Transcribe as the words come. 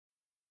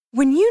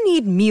When you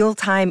need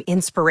mealtime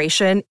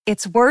inspiration,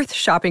 it's worth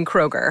shopping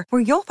Kroger,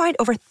 where you'll find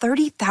over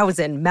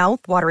 30,000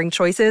 mouth-watering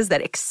choices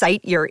that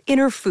excite your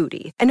inner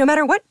foodie. And no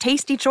matter what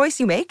tasty choice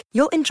you make,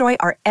 you'll enjoy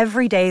our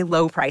everyday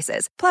low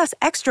prices, plus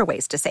extra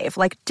ways to save,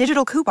 like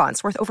digital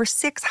coupons worth over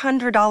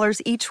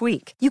 $600 each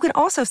week. You can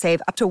also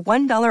save up to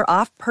 $1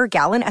 off per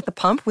gallon at the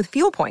pump with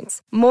fuel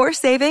points. More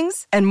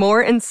savings and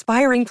more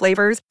inspiring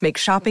flavors make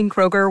shopping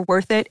Kroger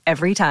worth it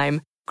every time.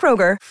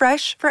 Kroger,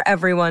 fresh for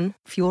everyone.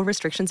 Fuel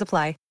restrictions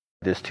apply.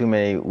 There's too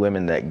many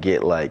women that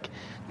get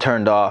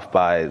turned off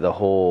by the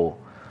whole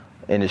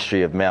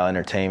industry of male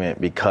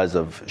entertainment because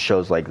of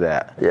shows like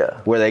that. Yeah.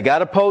 Where they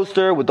got a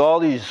poster with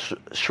all these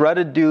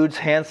shredded dudes,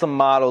 handsome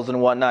models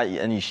and whatnot,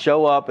 and you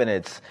show up and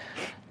it's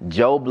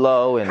Joe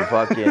Blow and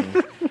fucking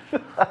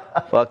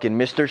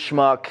Mr.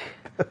 Schmuck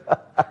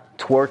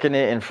twerking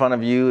it in front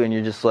of you, and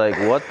you're just like,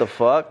 what the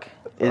fuck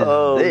is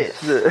this?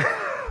 Shit.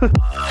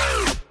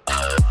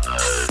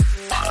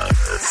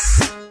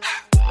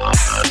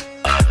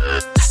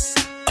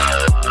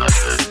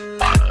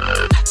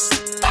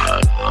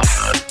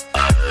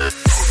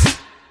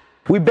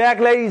 We back,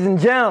 ladies and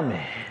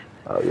gentlemen,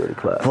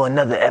 for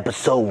another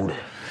episode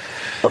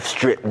of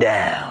Strip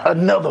Down.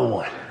 Another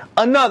one.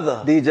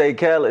 Another. DJ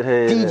Khaled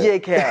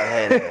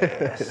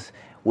ass.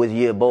 With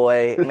your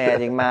boy,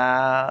 Magic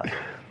Mile,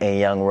 and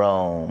Young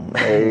Rome.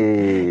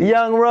 Hey.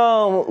 Young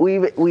Rome,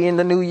 we in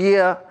the new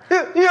year.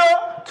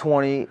 Yeah.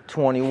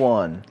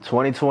 2021.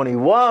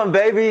 2021,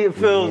 baby. It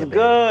feels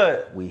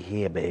good. We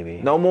here,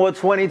 baby. No more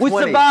 2020.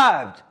 We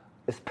survived.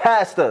 It's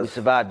past us. We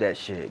survived that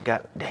shit.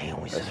 God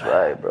damn, we survived. That's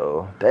right,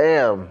 bro.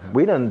 Damn,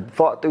 we done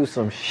fought through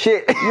some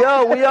shit.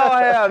 Yo, we all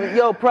have.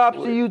 Yo, props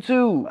to you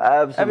too.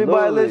 Absolutely.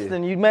 Everybody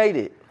listening, you made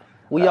it.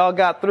 We all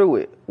got through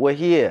it. We're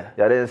here.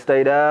 Y'all didn't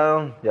stay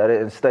down. Y'all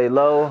didn't stay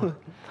low.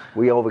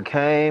 We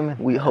overcame.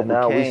 And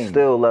now we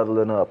still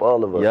leveling up,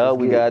 all of us. Yo,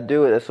 we gotta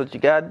do it. That's what you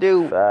gotta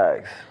do.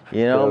 Facts.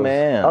 You know,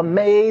 man.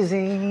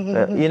 Amazing.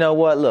 You know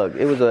what? Look,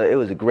 it was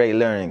a great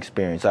learning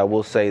experience. I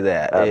will say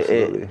that.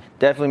 Absolutely. It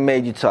definitely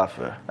made you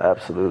tougher.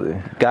 Absolutely.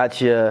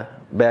 Got you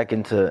back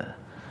into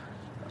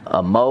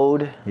a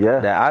mode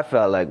that I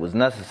felt like was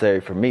necessary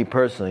for me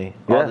personally.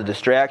 Yeah. All the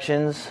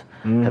distractions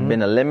have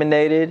been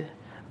eliminated.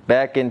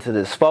 Back into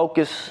this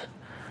focus.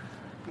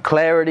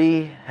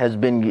 Clarity has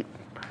been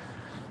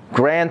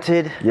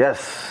granted.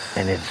 Yes.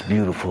 And it's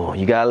beautiful.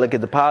 You gotta look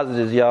at the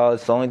positives, y'all.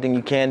 It's the only thing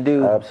you can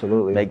do.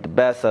 Absolutely. Make the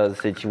best out of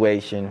the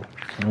situation.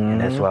 And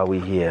that's why we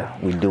here.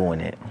 We doing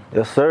it.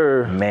 Yes,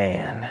 sir.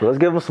 Man. Let's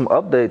give them some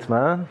updates,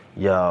 man.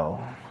 Yo.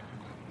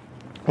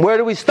 Where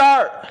do we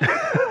start?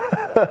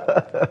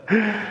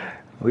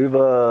 We've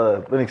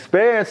been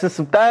experiencing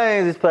some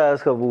things these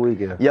past couple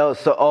weekends. Yo,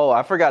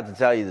 I forgot to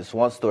tell you this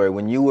one story.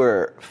 When you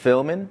were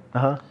filming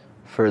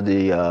for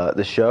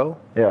the show,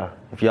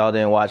 if y'all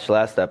didn't watch the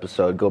last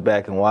episode, go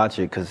back and watch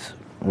it, because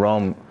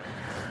Rome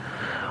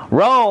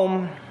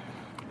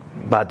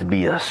about to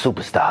be a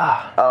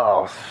superstar.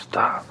 Oh,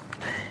 stop.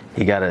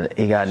 You're gonna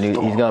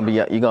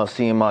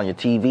see him on your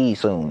TV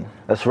soon.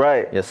 That's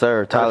right. Yes,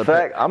 sir. Tyler. In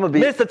fact, I'm gonna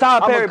be Mr.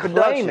 Tyler Perry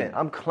production.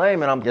 I'm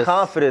claiming. I'm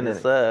confident in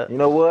it. You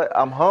know what?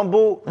 I'm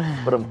humble,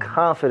 but I'm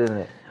confident in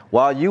it.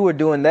 While you were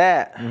doing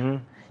that,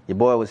 your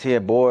boy was here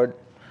bored.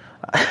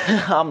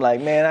 I'm like,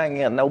 man, I ain't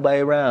got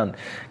nobody around,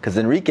 because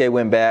Enrique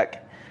went back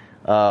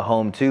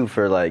home too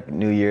for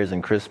New Year's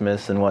and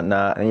Christmas and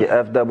whatnot. And your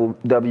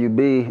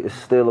FWB is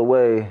still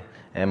away.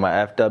 And my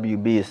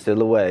FWB is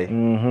still away.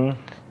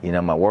 Mm-hmm. You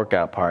know, my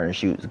workout partner,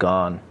 she was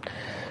gone.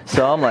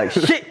 So I'm like,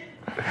 shit.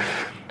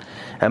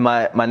 And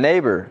my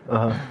neighbor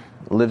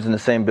lives in the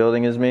same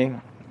building as me.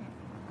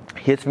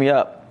 Hits me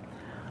up.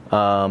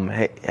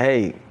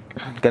 Hey,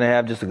 gonna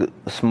have just a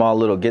small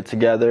little get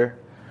together.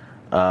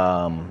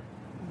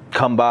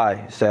 Come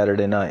by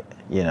Saturday night.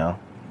 You know,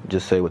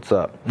 just say what's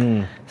up.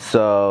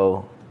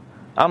 So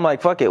I'm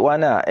like, fuck it, why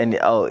not? And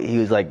he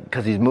was like,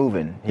 because he's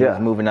moving. He was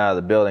moving out of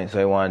the building, so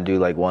he wanted to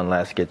do one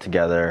last get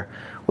together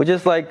with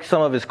just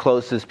some of his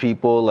closest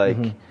people.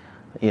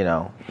 You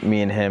know,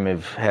 me and him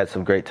have had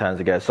some great times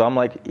together. So I'm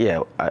like,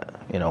 yeah,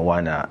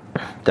 why not?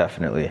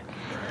 Definitely.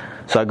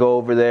 So I go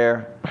over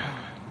there,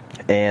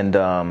 and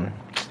I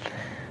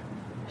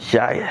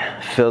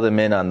filled him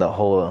in on the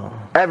whole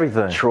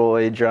everything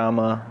Troy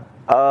drama.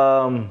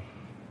 I'll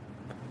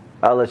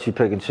let you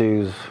pick and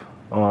choose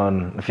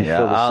on if you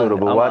feel it's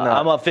suitable. Why not?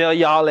 I'm gonna fill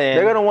y'all in.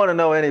 They're gonna want to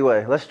know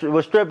anyway.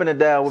 We're stripping it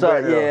down.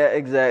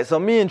 Exactly. So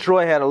me and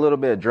Troy had a little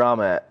bit of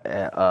drama,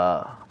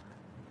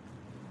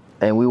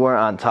 and we weren't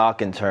on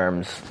talking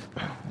terms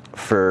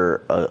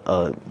for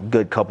a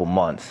good couple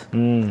months.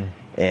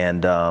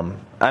 And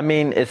I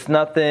mean, it's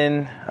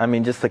nothing. I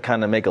mean, just to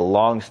kind of make a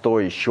long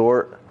story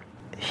short,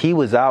 he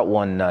was out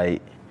one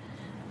night,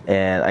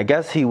 and I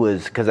guess he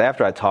was, because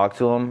after I talked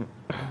to him,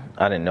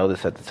 I didn't know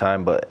this at the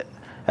time, but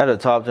after I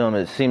talked to him,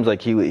 it seems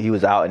like he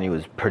was out and he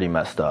was pretty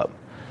messed up.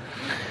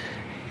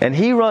 And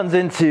he runs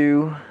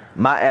into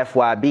my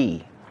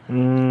FYB.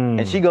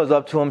 And she goes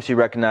up to him. She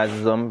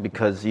recognizes him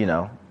because,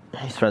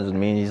 he's friends with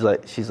me,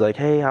 and she's like,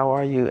 hey, how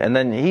are you? And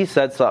then he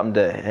said something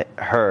to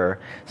her,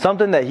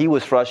 something that he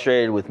was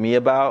frustrated with me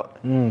about,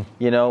 you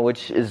know,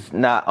 which is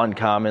not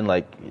uncommon.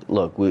 Like,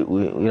 look, we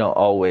don't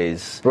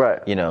always,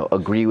 you know,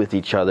 agree with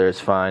each other. It's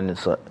fine.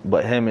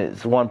 But him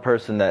is one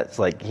person that's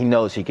like, he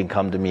knows he can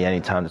come to me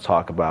anytime to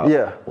talk about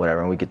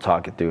whatever, and we could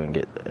talk it through and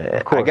get.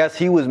 I guess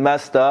he was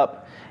messed up.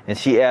 And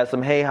she asked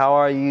him, hey, how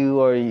are you?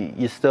 Or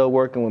you still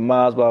working with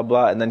Miles, blah,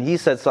 blah. And then he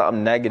said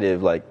something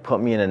negative, like put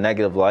me in a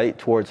negative light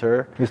towards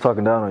her. He was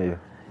talking down on you.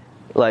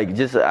 Like,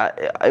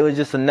 it was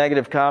just a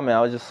negative comment.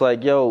 I was just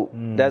like, yo,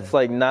 that's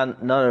like none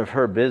of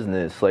her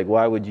business. Like,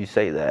 why would you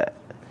say that?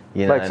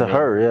 You know like to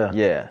her,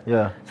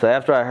 Yeah. So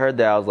after I heard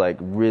that, I was like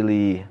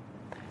really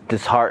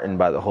disheartened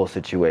by the whole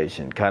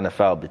situation. Kind of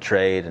felt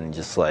betrayed and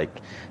just like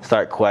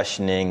start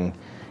questioning,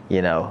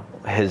 you know,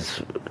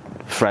 his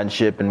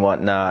friendship and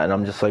whatnot, and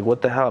I'm just like,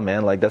 what the hell,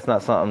 man? Like, that's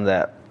not something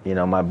that, you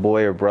know, my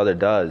boy or brother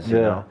does, you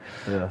know?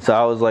 Yeah. So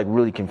I was like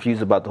really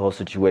confused about the whole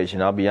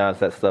situation. I'll be honest,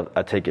 that stuff,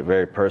 I take it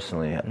very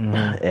personally.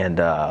 And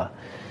I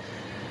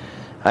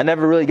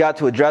never really got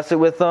to address it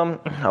with him.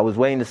 I was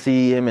waiting to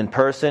see him in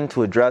person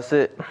to address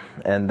it,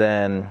 and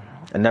then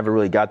I never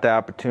really got that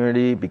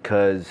opportunity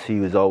because he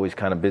was always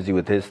kind of busy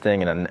with his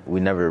thing, and we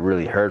never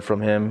really heard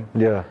from him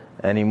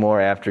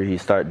anymore after he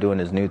started doing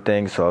his new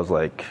thing. So I was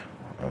like,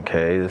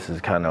 okay, this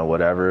is kind of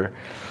whatever.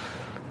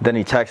 Then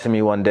he texted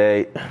me one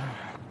day,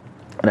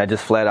 and I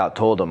just flat out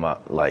told him,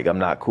 like, I'm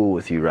not cool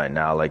with you right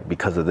now, like,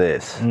 because of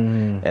this.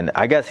 And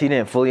I guess he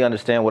didn't fully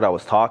understand what I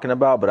was talking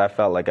about, but I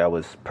felt like I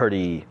was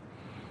pretty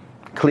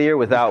clear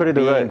without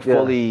being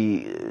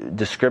fully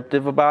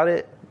descriptive about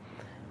it.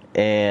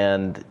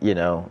 And, you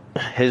know,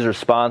 his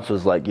response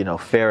was like, you know,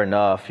 fair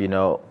enough, you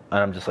know. And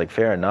I'm just like,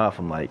 fair enough.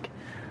 I'm like,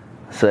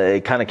 so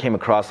it kind of came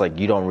across like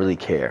you don't really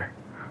care.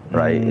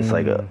 Right? It's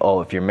like,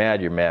 oh, if you're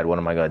mad, you're mad. What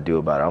am I going to do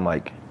about it? I'm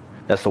like,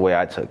 that's the way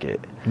I took it.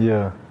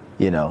 Yeah.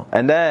 You know?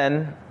 And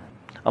then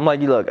I'm like,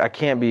 look, I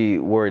can't be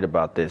worried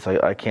about this.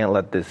 I can't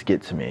let this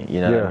get to me.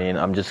 You know what I mean?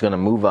 I'm just going to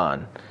move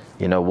on.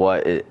 You know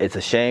what? It's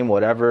a shame,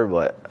 whatever,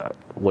 but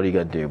what are you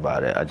going to do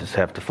about it? I just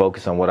have to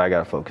focus on what I got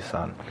to focus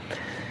on.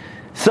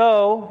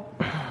 So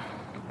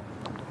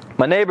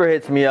my neighbor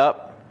hits me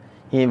up.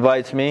 He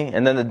invites me.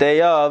 And then the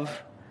day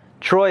of,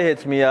 Troy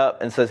hits me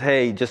up and says,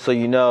 hey, just so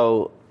you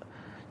know,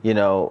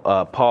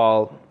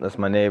 Paul, that's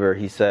my neighbor,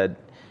 he said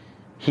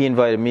he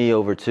invited me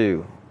over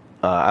too.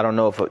 I don't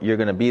know if you're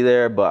going to be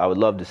there, but I would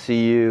love to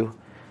see you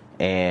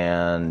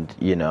and,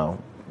 you know,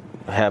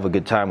 have a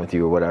good time with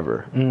you or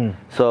whatever.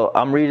 So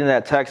I'm reading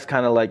that text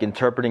kind of like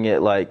interpreting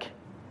it like...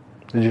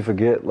 Did you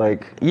forget?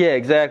 Like... Yeah,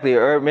 exactly.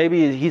 Or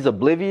maybe he's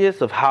oblivious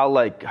of how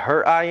like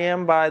hurt I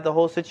am by the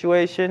whole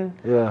situation.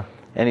 Yeah.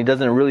 And he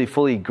doesn't really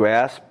fully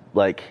grasp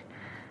like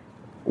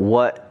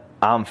what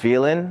I'm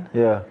feeling.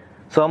 Yeah.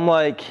 So I'm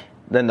like...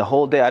 Then the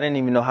whole day, I didn't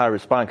even know how to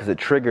respond because it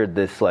triggered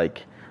this,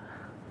 like,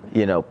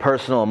 you know,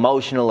 personal,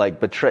 emotional, like,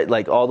 betray,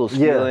 like, all those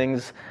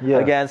feelings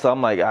again. So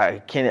I'm like,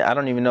 I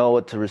don't even know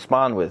what to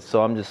respond with.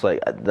 So I'm just like,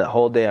 the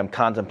whole day I'm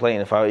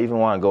contemplating if I even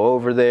want to go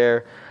over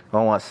there. Do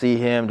I want to see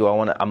him?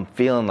 I'm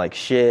feeling like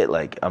shit.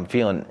 Like, I'm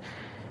feeling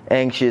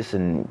anxious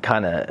and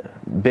kind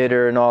of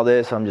bitter and all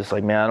this. I'm just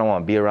like, man, I don't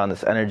want to be around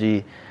this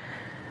energy.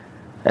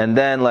 And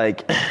then,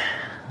 like,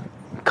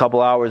 a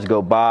couple hours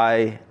go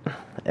by,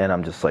 and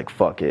I'm just like,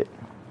 fuck it.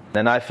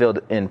 Then I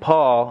filled in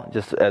Paul,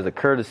 just as a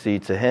courtesy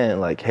to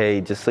him, like,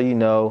 hey, just so you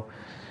know,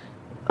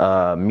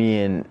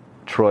 me and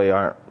Troy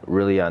aren't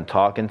really on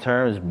talking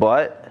terms,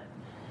 but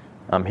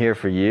I'm here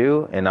for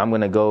you, and I'm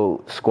going to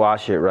go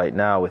squash it right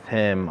now with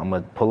him. I'm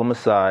going to pull him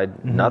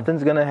aside.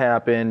 Nothing's going to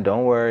happen,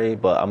 don't worry,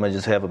 but I'm going to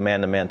just have a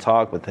man-to-man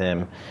talk with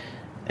him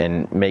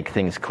and make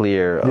things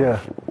clear of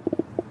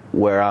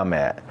where I'm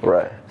at.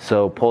 Right.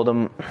 So pulled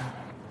him,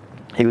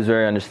 he was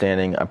very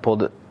understanding. I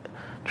pulled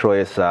Troy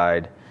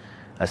aside.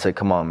 I said,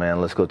 come on,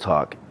 man, let's go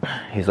talk.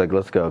 He's like,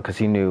 let's go, because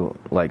he knew,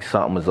 like,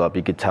 something was up.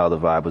 You could tell the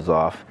vibe was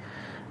off.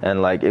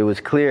 And, like, it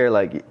was clear,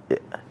 like,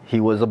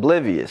 he was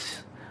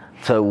oblivious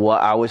to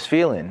what I was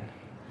feeling.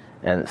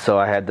 And so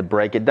I had to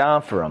break it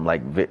down for him,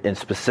 like, in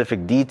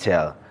specific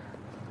detail.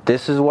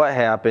 This is what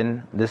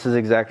happened. This is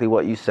exactly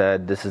what you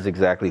said. This is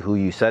exactly who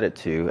you said it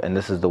to. And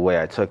this is the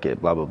way I took it,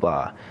 blah, blah,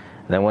 blah.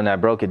 And then when I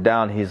broke it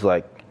down, he's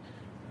like,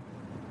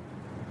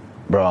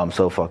 bro, I'm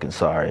so fucking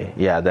sorry.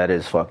 Yeah, that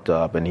is fucked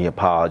up. And he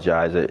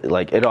apologized.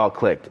 It all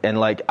clicked. And,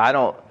 like,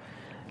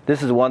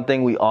 this is one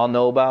thing we all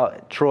know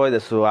about Troy.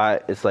 This is why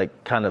it's,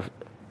 like, kind of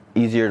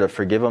easier to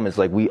forgive him. It's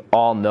like we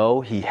all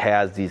know he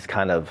has these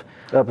kind of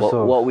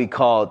what we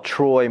call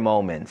Troy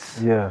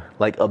moments. Yeah.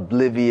 Like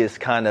oblivious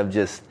kind of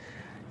just,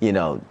 you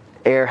know,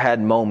 airhead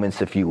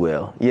moments, if you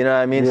will. You know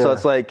what I mean? Yeah. So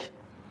it's like,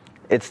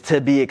 it's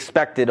to be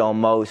expected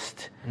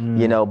almost,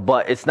 you know,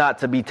 but it's not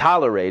to be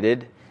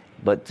tolerated.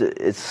 But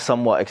it's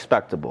somewhat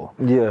expectable.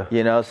 Yeah.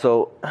 You know,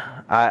 so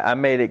I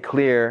made it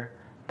clear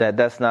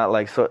that's not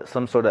like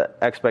some sort of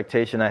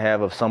expectation I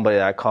have of somebody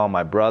that I call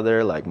my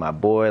brother, like my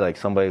boy, like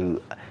somebody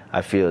who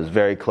I feel is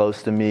very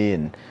close to me,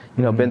 and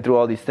been through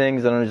all these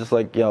things, and I'm just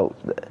like,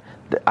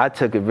 I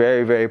took it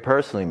very, very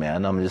personally,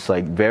 man. I'm just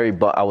like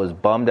I was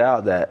bummed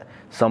out that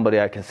somebody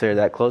I consider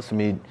that close to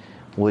me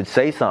would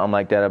say something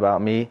like that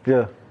about me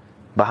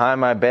behind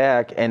my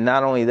back, and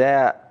not only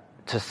that,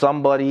 to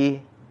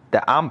somebody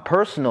that I'm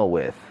personal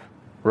with,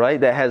 right?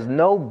 That has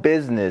no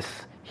business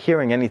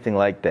hearing anything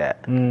like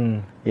that.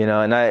 And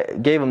I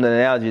gave him the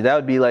analogy, that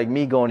would be like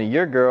me going to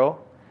your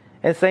girl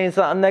and saying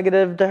something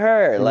negative to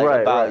her,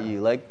 like about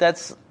you. Like,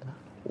 that's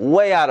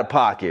way out of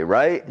pocket,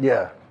 right?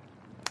 Yeah.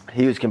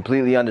 He was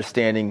completely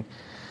understanding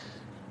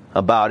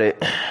about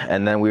it,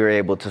 and then we were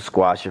able to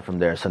squash it from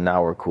there. So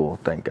now we're cool,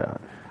 thank God.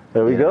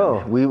 There we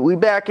go. We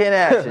back in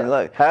action.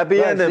 Look,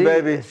 happy ending,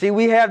 baby. See,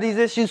 we have these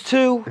issues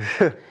too.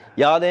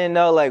 Y'all didn't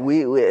know, like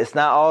we it's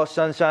not all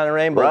sunshine and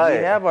rainbows. Right.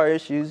 We have our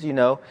issues,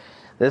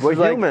 This we're is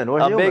like human. We're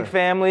a human. big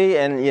family,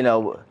 and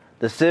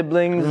the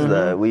siblings.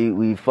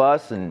 We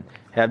fuss and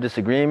have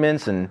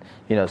disagreements, and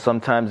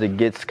sometimes it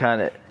gets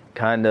kind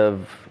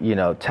of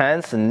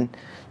tense, and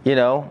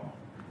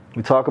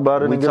we talk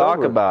about it. We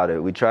talk about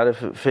it. We try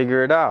to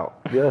figure it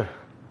out. Yeah.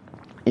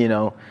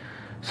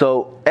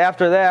 So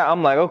after that,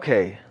 I'm like,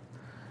 okay,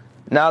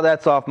 now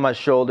that's off my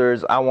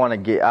shoulders. I want to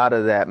get out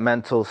of that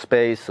mental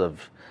space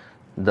of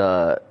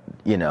the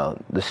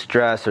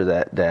stress or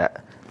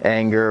that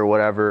anger or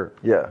whatever.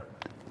 Yeah.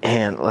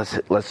 And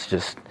let's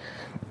just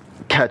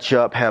catch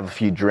up, have a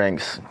few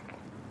drinks,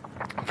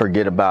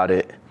 forget about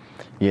it,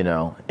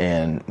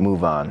 and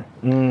move on.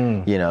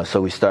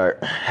 So we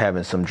start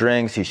having some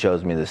drinks. He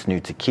shows me this new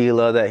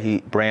tequila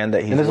brand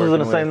that he's working with. And this was on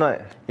the same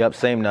night? Yep,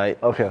 same night.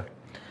 Okay.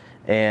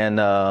 And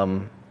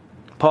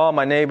Paul,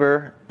 my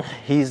neighbor,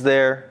 he's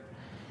there.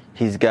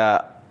 He's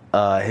got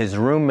his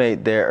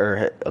roommate there,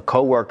 or a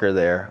coworker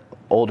there,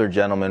 older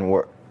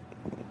gentleman,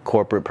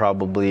 corporate,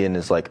 probably in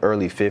his like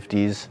early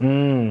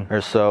 50s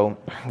or so.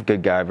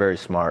 Good guy, very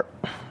smart.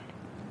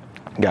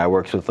 Guy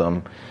works with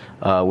them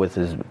with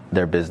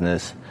their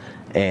business.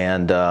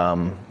 And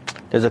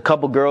there's a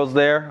couple girls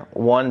there.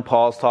 One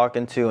Paul's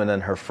talking to, and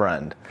then her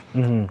friend.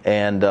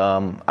 And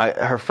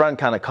her friend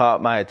kind of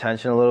caught my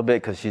attention a little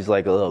bit because she's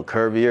like a little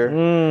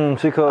curvier.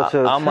 She caught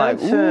your attention. I'm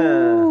like,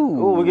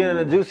 ooh, we're getting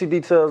into juicy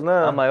details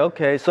now. I'm like,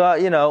 okay.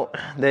 So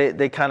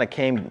they kind of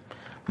came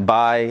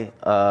by,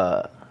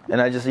 and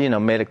I just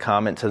made a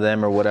comment to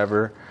them or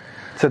whatever.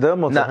 To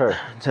them or to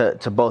her?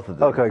 To both of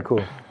them. Okay,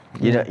 cool.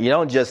 You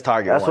don't just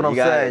target That's one. what I'm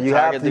saying. You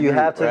have to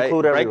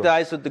include everyone. Break the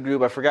ice with the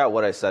group. I forgot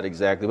what I said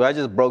exactly, but I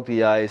just broke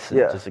the ice and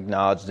just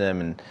acknowledged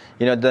them, and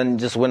then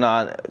just went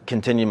on,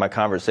 continued my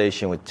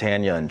conversation with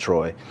Tanya and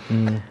Troy.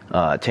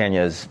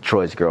 Tanya is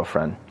Troy's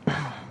girlfriend,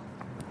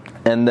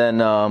 and then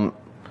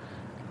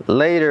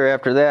later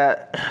after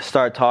that,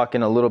 started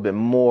talking a little bit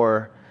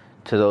more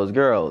to those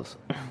girls.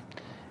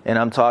 And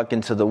I'm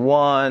talking to the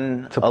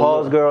one. To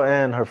Paul's girl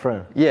and her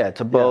friend. Yeah,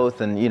 to both.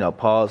 And,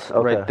 Paul's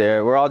right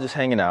there. We're all just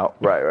hanging out.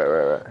 Right.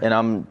 And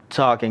I'm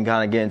talking,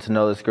 kind of getting to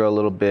know this girl a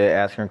little bit,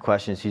 asking her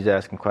questions. She's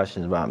asking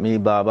questions about me,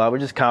 blah, blah. We're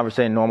just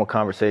conversating, normal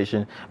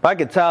conversation. But I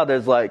could tell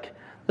there's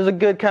a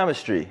good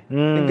chemistry,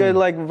 a good,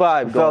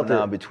 vibe going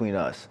on between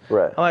us.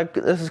 Right. I'm like,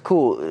 this is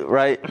cool,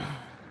 right?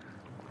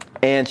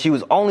 And she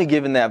was only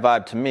giving that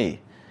vibe to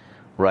me,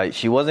 right?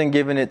 She wasn't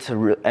giving it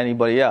to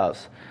anybody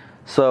else.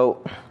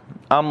 So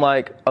I'm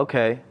like,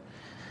 okay,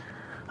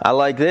 I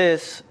like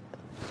this.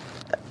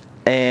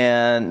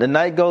 And the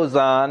night goes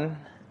on,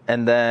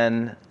 and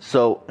then,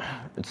 so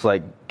it's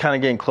like kind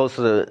of getting close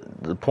to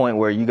the point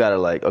where you got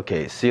to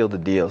okay, seal the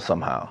deal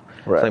somehow.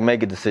 Right. It's like,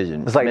 make a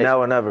decision. It's like now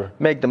or never.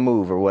 Make the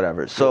move or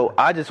whatever. So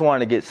I just wanted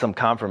to get some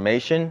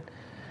confirmation.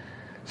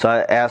 So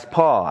I asked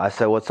Paul, I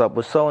said, what's up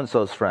with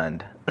so-and-so's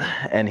friend?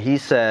 And he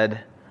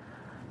said,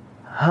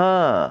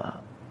 oh,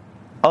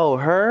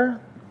 her?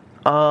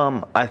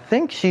 I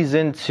think she's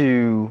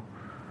into,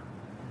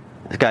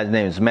 this guy's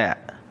name is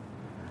Matt.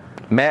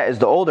 Matt is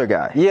the older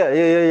guy. Yeah.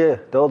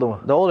 The older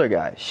one. The older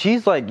guy.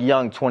 She's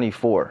young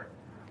 24,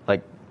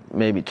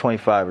 maybe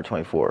 25 or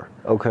 24.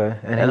 Okay.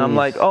 And I'm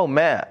like, oh,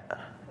 Matt,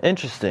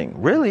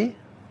 interesting. Really?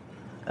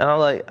 And I'm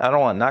like, I don't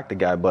want to knock the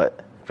guy,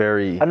 but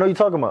very. I know you're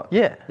talking about.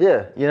 Yeah.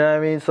 Yeah. You know what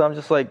I mean? So I'm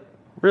just like,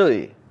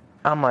 really?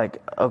 I'm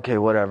like, okay,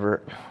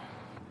 whatever.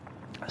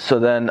 So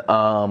then,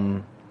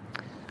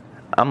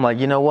 I'm like,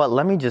 you know what?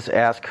 Let me just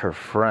ask her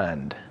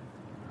friend.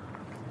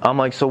 I'm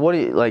like, so what do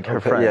you her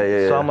friend?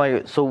 Yeah. So I'm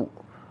like,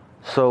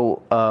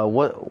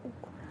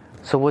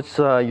 what's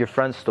your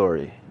friend's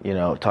story?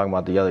 Talking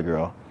about the other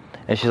girl.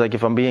 And she's like,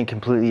 if I'm being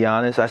completely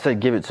honest, I said,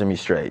 give it to me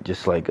straight.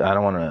 Just I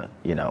don't want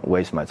to,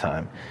 waste my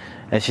time.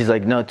 And she's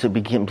like, no, to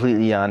be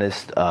completely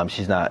honest,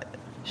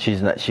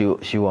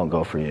 she won't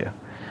go for you.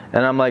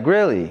 And I'm like,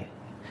 really?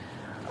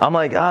 I'm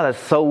like, that's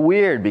so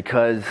weird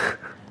because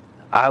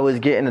I was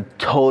getting a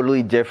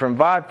totally different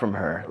vibe from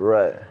her.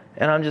 Right.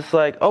 And I'm just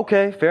like,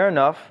 okay, fair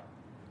enough.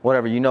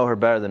 Whatever, you know her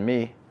better than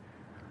me.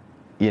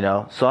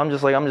 So I'm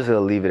just going to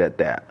leave it at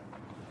that.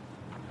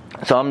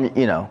 So I'm, at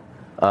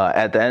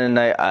the end of the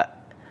night,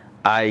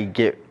 I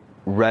get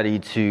ready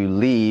to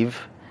leave,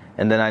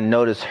 and then I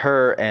noticed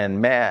her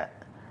and Matt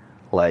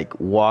like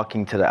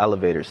walking to the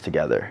elevators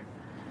together.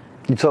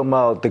 You talking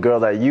about the girl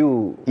that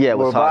you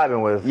were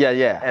vibing with?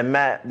 Yeah. And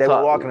Matt, they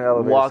were walking the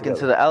elevators Walking together.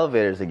 to the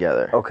elevators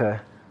together. Okay.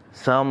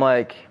 So I'm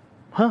like,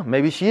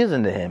 maybe she is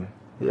into him.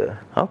 Yeah.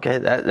 Okay,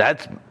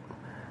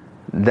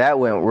 that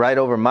went right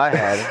over my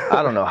head.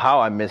 I don't know how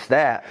I missed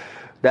that.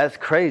 That's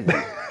crazy.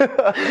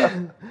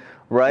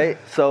 Right?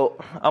 So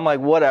I'm like,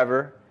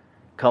 whatever.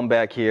 Come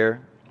back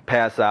here,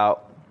 pass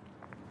out.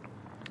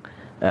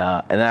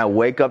 And then I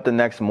wake up the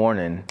next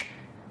morning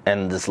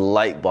and this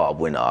light bulb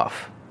went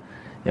off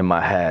in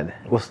my head.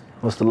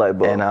 What's the light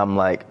bulb? And I'm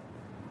like,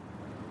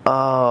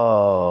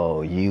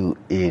 oh, you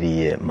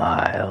idiot,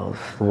 Miles.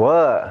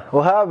 What?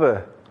 What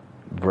happened?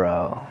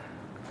 Bro.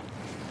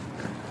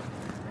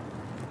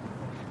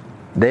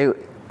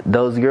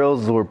 Those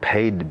girls were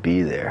paid to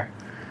be there.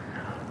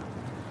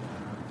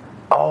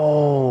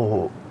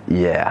 Oh.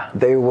 Yeah.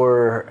 They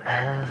were.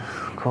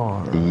 Go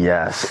on.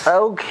 Yes.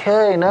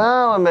 Okay,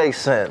 now it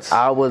makes sense.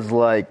 I was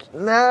like,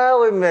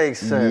 now it makes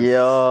sense.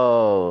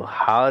 yo,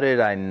 how did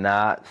I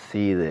not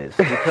see this?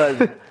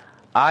 Because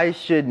I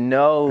should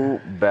know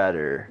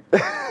better.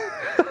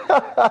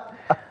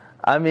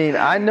 I mean,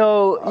 I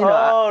know,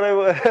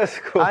 that's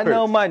cool. I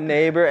know my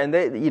neighbor, and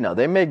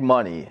they make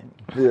money.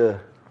 Yeah.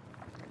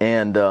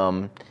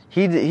 And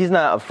he's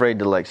not afraid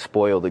to like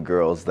spoil the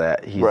girls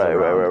that he's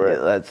around. Right.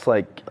 That's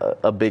like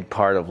a big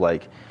part of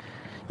like,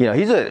 he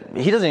doesn't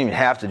even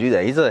have to do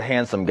that. He's a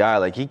handsome guy.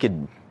 Like he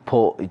could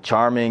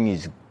charming.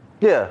 He's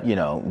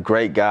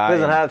great guy. He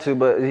doesn't have to,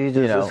 but he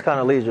just it's kind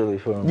of leisurely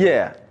for him.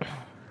 Yeah.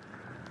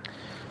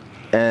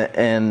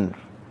 And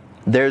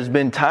there's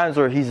been times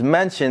where he's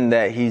mentioned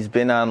that he's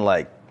been on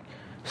like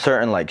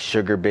certain like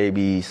sugar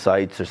baby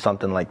sites or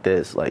something like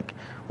this, like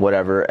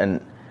whatever,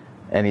 and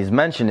he's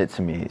mentioned it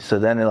to me. So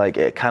then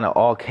it kind of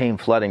all came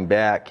flooding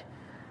back,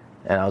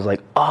 and I was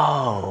like,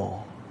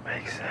 oh,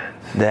 Makes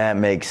sense. That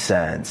makes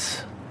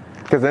sense.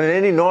 Because in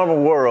any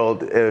normal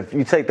world, if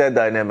you take that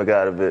dynamic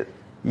out of it,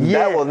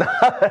 that will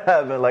not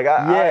happen. Like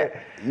I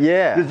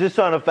just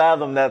trying to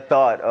fathom that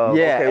thought of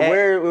okay,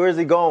 where is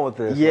he going with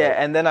this? Yeah,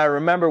 and then I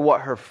remember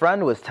what her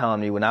friend was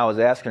telling me when I was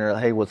asking her,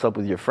 hey, what's up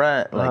with your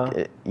friend?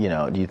 Like,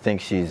 do you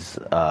think she's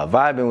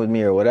vibing with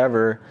me or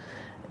whatever?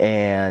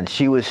 And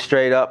she was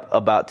straight up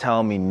about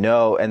telling me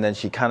no, and then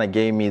she kind of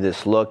gave me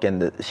this look,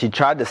 and she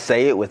tried to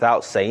say it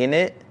without saying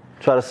it.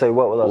 Try to say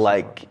what without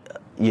like,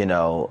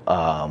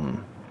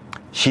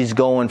 she's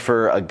going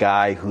for a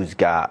guy who's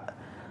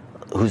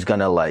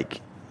gonna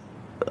like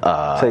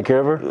take care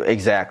of her.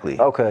 Exactly.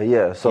 Okay.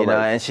 Yeah. So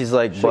and she's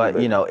like, but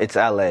it's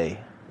LA.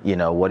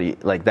 What do you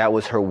like? That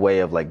was her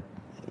way of like,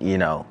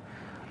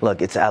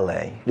 look, it's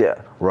LA.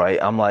 Yeah. Right.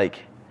 I'm like,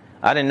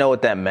 I didn't know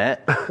what that meant.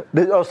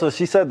 Oh, so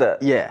she said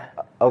that. Yeah.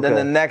 Okay. Then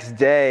the next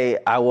day,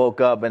 I woke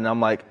up and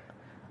I'm like,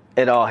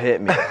 it all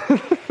hit me.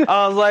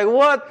 I was like,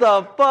 what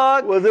the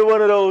fuck? Was it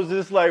one of those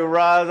just like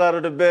rise out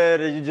of the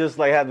bed and you just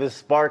like have this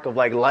spark of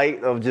like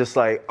light of just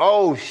like,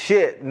 oh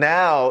shit,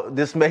 now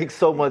this makes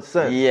so much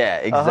sense. Yeah,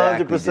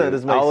 exactly. 100% this makes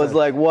sense. I was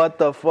like, what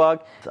the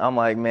fuck? I'm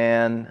like,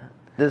 man,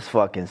 this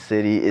fucking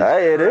city is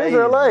Hey, it crazy.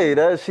 is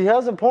LA. She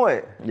has a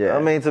point. Yeah.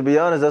 I mean, to be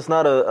honest, that's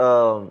not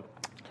a...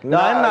 No,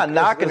 I'm not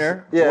knocking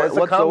her. Yeah, it's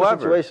a common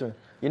whatsoever. situation.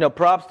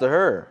 Props to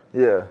her.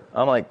 Yeah.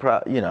 I'm like,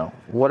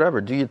 whatever,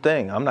 do your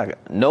thing. I'm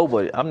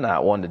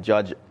not one to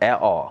judge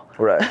at all.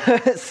 Right.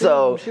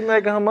 So she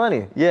making her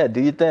money. Yeah, do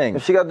your thing.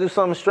 If she got to do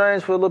something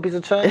strange for a little piece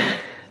of change,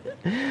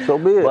 so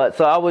be it. But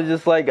so I was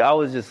just like,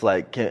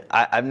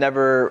 I've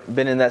never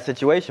been in that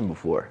situation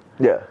before.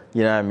 Yeah.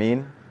 You know what I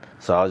mean?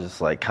 So I was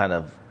just like, kind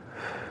of,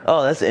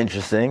 oh, that's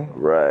interesting.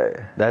 Right.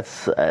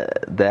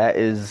 That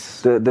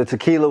is the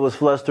tequila was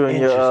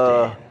flustering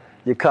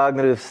your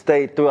cognitive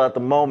state throughout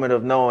the moment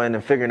of knowing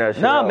and figuring that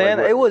shit out. No, man,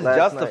 like, it was last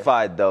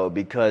justified night. though,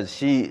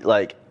 because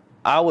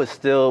I was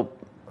still,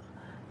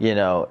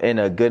 in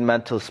a good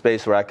mental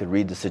space where I could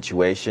read the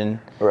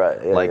situation, right?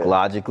 Yeah,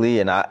 logically,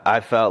 and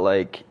I felt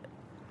like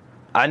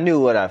I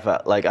knew what I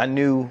felt like. I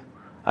know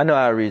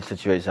how to read the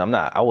situation.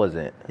 I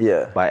wasn't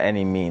by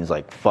any means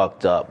like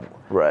fucked up.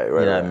 Right. You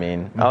know what I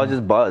mean? Mm-hmm. I was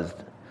just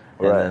buzzed,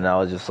 and then I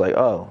was just like,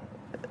 oh.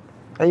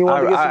 And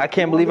I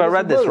can't believe I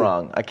read this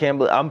wrong.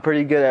 I'm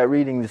pretty good at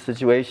reading the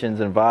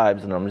situations and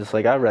vibes, and I'm just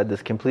like, I read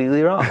this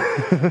completely wrong.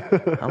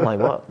 I'm like,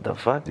 what the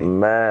fuck, dude?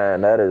 Man,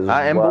 that is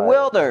I am wild.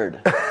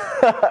 bewildered.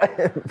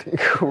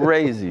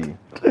 Crazy.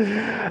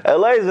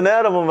 LA is an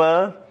animal,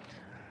 man.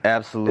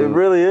 Absolutely. It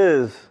really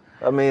is.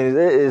 I mean,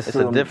 it's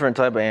a different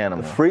type of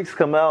animal. Freaks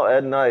come out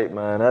at night,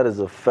 man. That is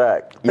a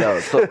fact. Yo,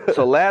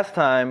 so last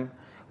time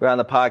we were on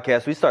the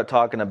podcast, we started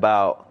talking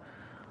about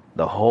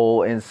the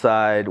whole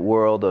inside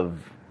world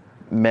of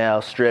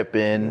male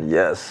stripping.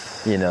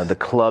 Yes. The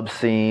club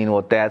scene,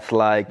 what that's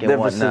like and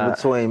differences whatnot.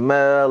 between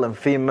male and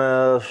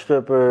female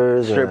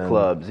strippers. Strip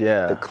clubs,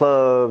 yeah. The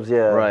clubs,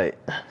 yeah. Right.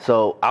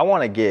 So I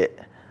want to get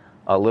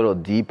a little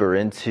deeper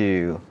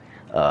into,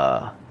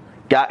 kind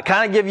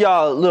of give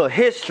y'all a little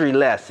history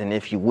lesson,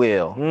 if you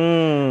will,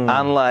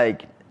 on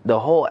like the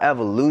whole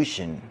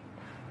evolution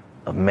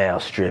of male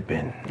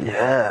stripping.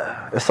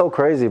 Yeah, it's so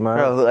crazy, man.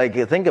 Bro,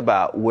 like, think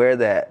about where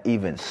that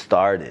even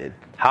started.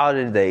 How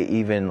did they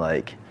even,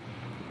 like,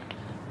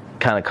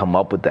 kind of come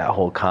up with that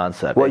whole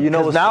concept? Well, you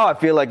know, now I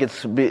feel like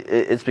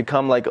it's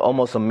become like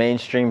almost a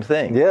mainstream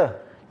thing. Yeah.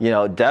 You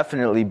know,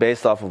 definitely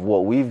based off of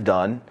what we've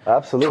done.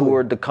 Absolutely.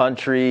 Toured the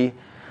country,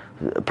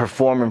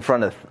 perform in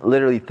front of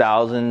literally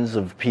thousands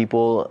of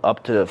people,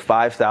 up to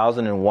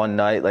 5,000 in one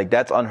night. Like,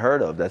 that's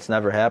unheard of. That's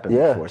never happened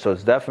before. So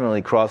it's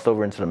definitely crossed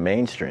over into the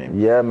mainstream.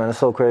 Yeah, man, it's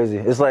so crazy.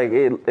 It's like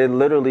it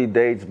literally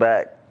dates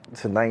back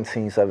to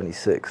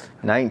 1976.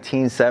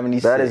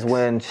 1976. That is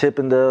when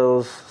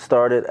Chippendales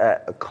started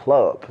at a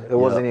club. It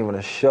wasn't even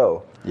a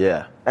show.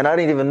 Yeah. And I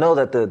didn't even know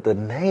that the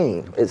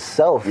name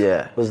itself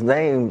was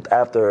named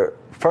after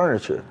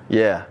furniture.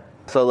 Yeah.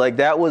 So, like,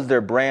 that was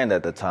their brand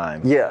at the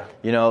time. Yeah.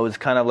 You know, it was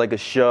kind of like a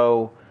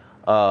show.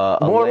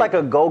 More like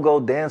a go-go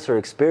dancer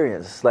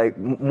experience, like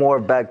more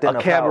back then.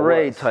 A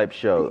cabaret type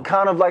show.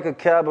 Kind of like a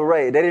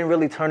cabaret. They didn't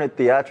really turn it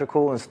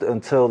theatrical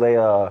until they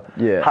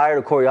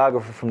hired a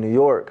choreographer from New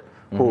York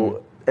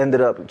who ended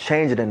up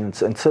changing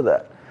it into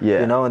that. Yeah.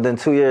 You know, and then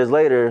 2 years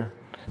later,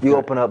 you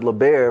open up Le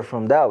Bear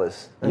from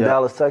Dallas,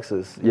 Dallas,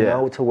 Texas, you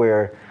know, to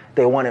where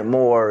they wanted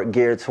more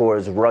geared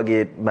towards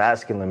rugged,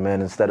 masculine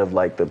men instead of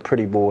like the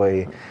pretty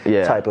boy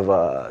type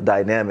of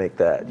dynamic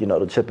that, you know,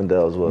 the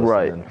Chippendales was.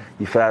 Right. And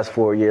you fast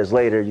forward years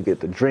later, you get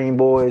the Dream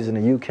Boys in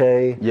the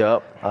UK.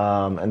 Yep.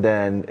 And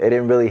then it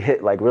didn't really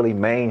hit like really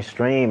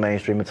mainstream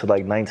until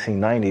like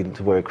 1990,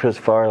 to where Chris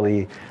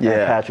Farley and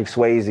Patrick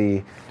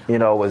Swayze, you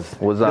know, was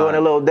doing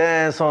a little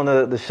dance on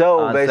the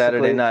show, on basically.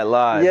 Saturday Night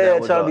Live. Yeah,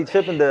 trying to be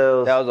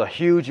Chippendales. That was a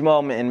huge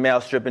moment in male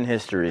stripping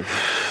history.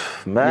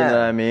 Man. You know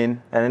what I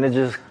mean? And then it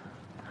just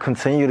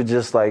continued to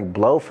just like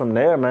blow from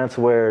there, man,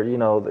 to where, you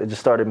know, it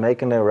just started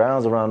making their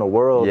rounds around the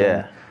world. Yeah.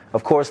 And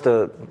of course,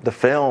 the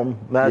film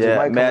Magic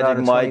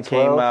Mike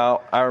came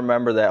out. I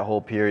remember that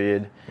whole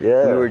period.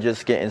 Yeah. We were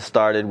just getting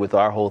started with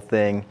our whole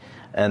thing.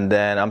 And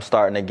then I'm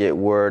starting to get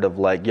word of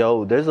like,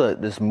 yo, there's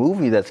this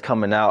movie that's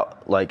coming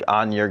out like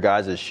on your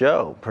guys'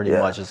 show, pretty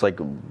much. It's like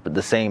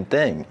the same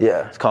thing.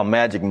 Yeah. It's called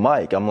Magic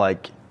Mike. I'm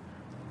like,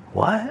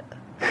 what?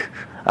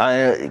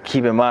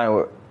 Keep in mind,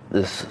 we're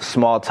this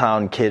small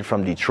town kid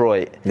from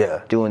Detroit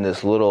doing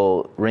this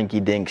little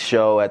rinky-dink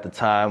show at the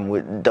time.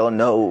 We don't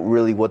know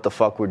really what the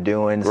fuck we're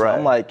doing. So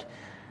I'm like,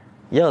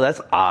 yo,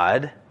 that's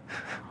odd.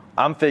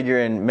 I'm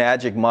figuring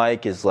Magic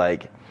Mike is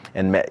like,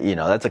 and you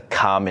know, that's a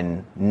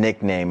common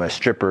nickname, a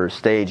stripper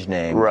stage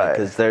name, right?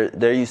 Because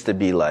there used to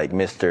be like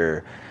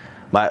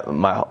my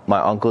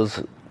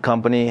uncle's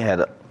company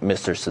had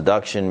Mr.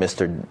 Seduction,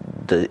 Mr.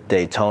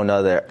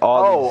 Daytona.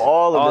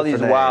 All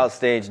these wild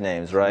stage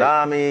names, right?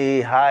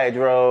 Tsunami,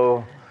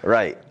 Hydro,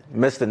 right?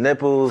 Mr.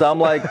 Nipples. So I'm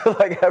like,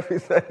 like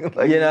everything.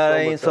 Like, you know what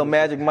I mean? So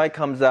Magic Mike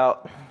comes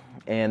out,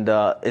 and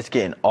it's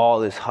getting all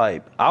this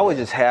hype. I was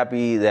just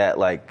happy that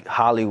like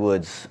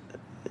Hollywood's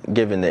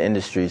giving the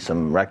industry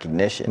some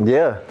recognition.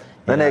 Yeah,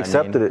 and they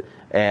accepted it.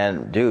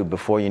 And dude,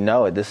 before you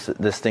know it,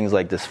 this thing's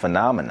like this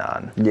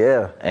phenomenon.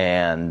 Yeah.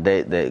 And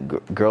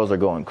girls are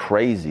going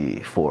crazy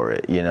for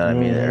it. You know what I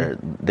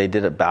mean? They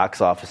did a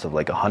box office of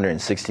like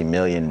 160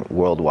 million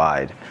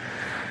worldwide,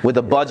 with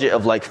a budget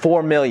of like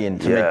 4 million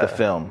to make the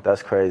film.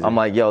 That's crazy. I'm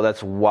like, yo,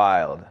 that's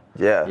wild.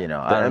 Yeah. You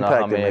know, I don't know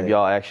how many of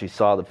y'all actually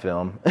saw the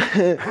film.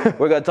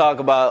 We're gonna talk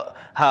about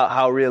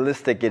how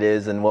realistic it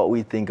is and what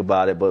we think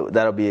about it, but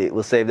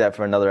we'll save that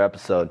for another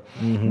episode.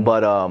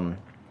 But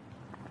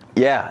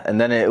yeah, and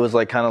then it was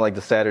like kind of like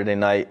the Saturday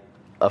Night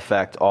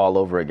effect all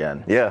over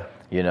again. Yeah.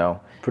 You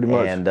know? Pretty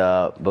much. And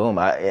boom,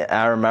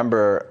 I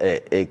remember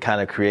it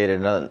kind of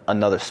created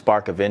another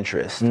spark of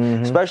interest,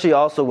 especially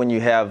also when you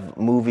have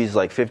movies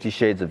like 50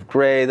 Shades of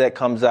Grey that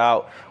comes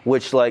out,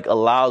 which like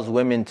allows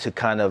women to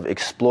kind of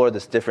explore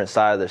this different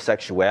side of their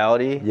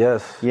sexuality.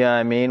 Yes. You know what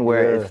I mean?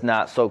 Where it's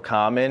not so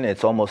common.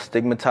 It's almost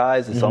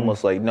stigmatized. It's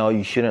almost like, no,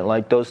 you shouldn't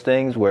like those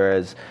things.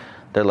 Whereas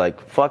they're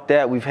like, fuck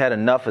that. We've had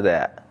enough of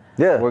that.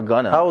 Yeah, we're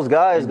gonna. How is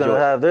guys gonna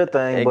have their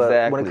thing?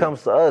 But when it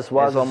comes to us,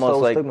 why is it so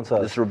like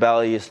stigmatized? This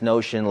rebellious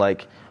notion,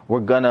 like we're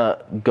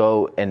gonna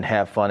go and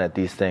have fun at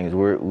these things.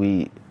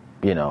 We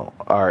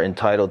are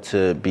entitled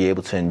to be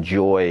able to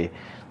enjoy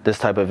this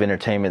type of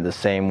entertainment the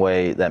same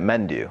way that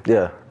men do.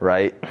 Yeah.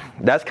 Right.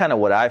 That's kind of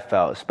what I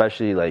felt,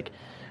 especially like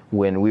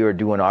when we were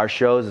doing our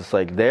shows. It's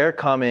like they're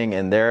coming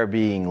and they're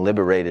being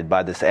liberated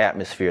by this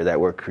atmosphere that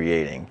we're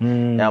creating.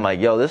 And I'm like,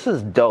 yo, this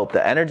is dope.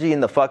 The energy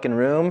in the fucking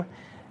room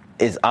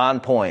is on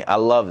point. I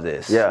love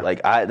this. Yeah.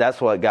 Like that's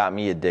what got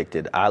me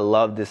addicted. I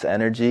love this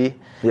energy.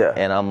 Yeah.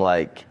 And I'm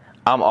like,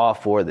 I'm all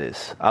for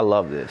this. I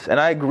love this. And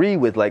I agree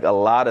with like a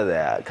lot of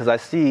that because I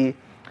see,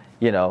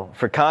 you know,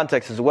 for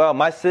context as well,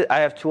 I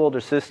have 2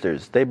 older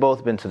sisters. They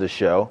both been to the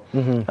show.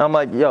 And I'm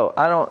like, yo,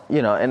 I don't,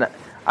 you know, and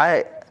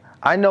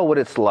I know what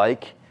it's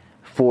like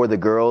for the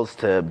girls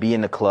to be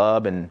in the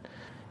club, and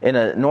in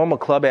a normal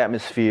club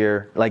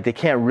atmosphere, like they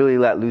can't really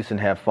let loose and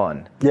have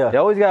fun. Yeah. They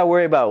always gotta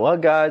worry about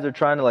what guys are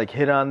trying to like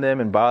hit on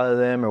them and bother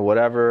them or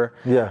whatever.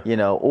 Yeah. You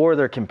know, or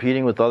they're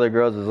competing with other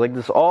girls. It's like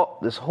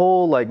this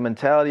whole like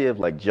mentality of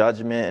like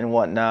judgment and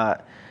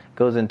whatnot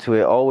goes into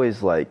it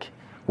always like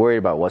worried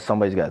about what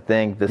somebody's got to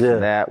think, this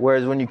and that.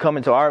 Whereas when you come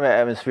into our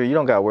atmosphere, you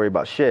don't got to worry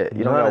about shit.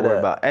 You don't got to worry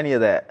about any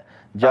of that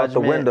judgment. Out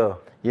the window.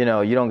 You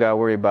know, you don't got to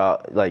worry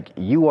about, like,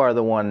 you are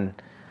the one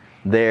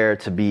there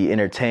to be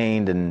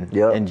entertained and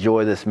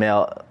enjoy this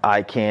male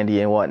eye candy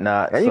and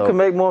whatnot. And you can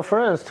make more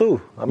friends,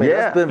 too. I mean,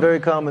 that's been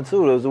very common,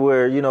 too. Those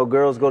where, you know,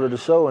 girls go to the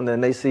show and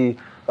then they see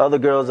other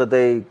girls that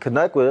they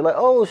connect with. They're like,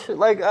 oh, shit,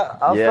 like,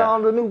 I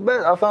found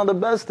I found a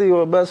bestie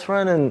or a best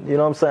friend. And, you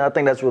know what I'm saying? I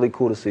think that's really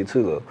cool to see,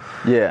 too, though.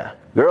 Yeah.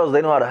 Girls,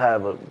 they know how to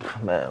have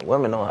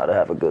women know how to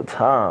have a good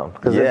time.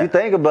 Because if you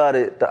think about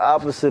it, the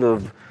opposite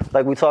of,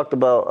 like we talked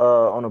about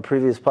on a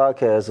previous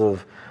podcast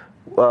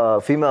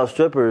of female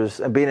strippers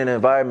and being in an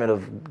environment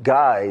of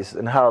guys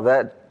and how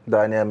that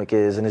dynamic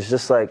is. And it's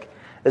just like,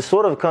 it's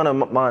sort of kind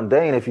of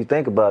mundane if you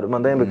think about it.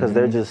 Mundane because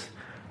they're just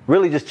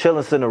really just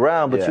chilling, sitting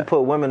around, but you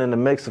put women in the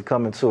mix of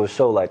coming to a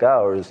show like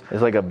ours.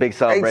 It's like a big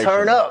celebration. They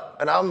turn up,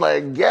 and I'm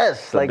like,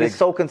 yes, it's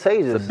so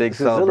contagious. It's a big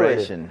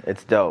celebration.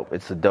 It's dope.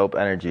 It's a dope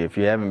energy. If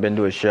you haven't been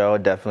to a show,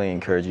 definitely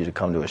encourage you to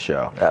come to a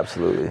show.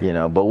 Absolutely. You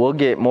know, but we'll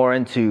get more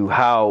into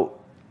how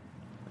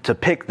to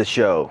pick the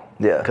show.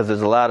 Yeah. Because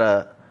there's a lot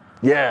of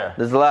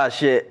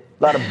shit.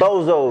 A lot of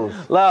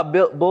bozos. A lot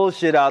of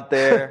bullshit out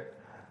there.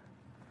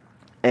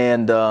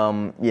 And,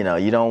 you know,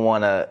 you don't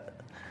want to,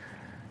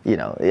 you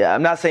know,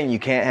 I'm not saying you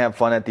can't have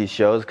fun at these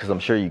shows because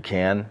I'm sure you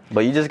can,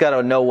 but you just got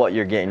to know what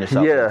you're getting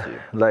yourself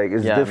into. Like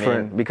it's different.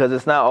 I mean? Because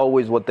it's not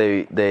always what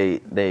they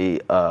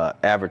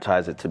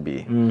advertise it to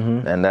be.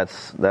 And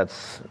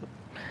that's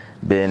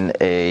been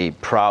a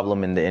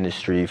problem in the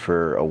industry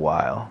for a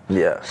while.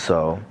 Yeah.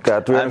 So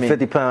got a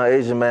 350-pound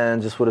Asian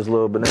man just with his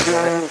little banana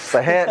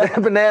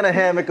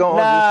hammock on,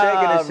 just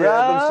shaking his shit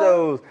at them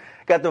shows.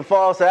 Got the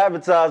false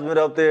advertisement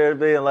up there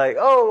being like,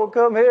 "Oh, well,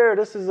 come here.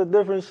 This is a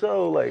different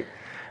show." Like,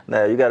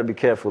 nah, you got to be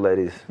careful,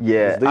 ladies.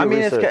 Yeah, I mean,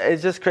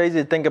 it's just crazy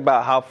to think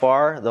about how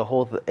far the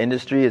whole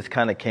industry has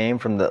kind of came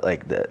from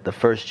the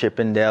first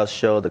Chippendale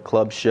show, the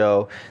club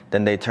show.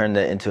 Then they turned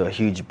it into a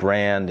huge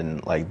brand,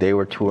 and like they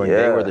were touring.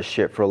 They were the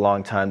shit for a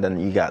long time. Then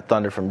you got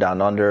Thunder from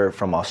Down Under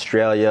from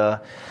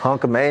Australia.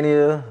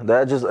 Hunkamania,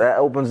 that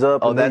opens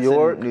up in New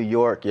York. In New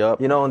York,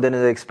 yep. You know, and then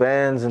it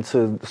expands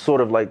into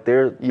sort of like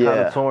their kind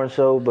of touring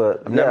show.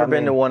 But I've never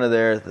been to one of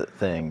their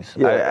things.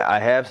 Yeah. I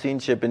have seen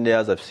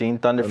Chippendales. I've seen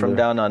Thunder from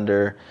Down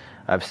Under.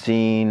 I've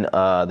seen,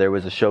 there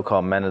was a show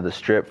called Men of the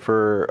Strip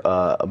for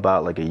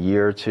about like a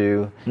year or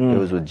two. It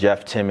was with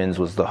Jeff Timmons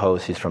was the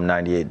host. He's from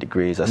 98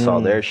 Degrees. I saw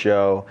their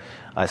show.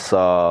 I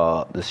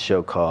saw this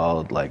show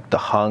called like The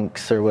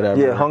Hunks or whatever.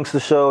 Yeah, Hunks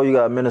the show. You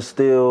got Men of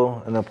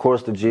Steel, and of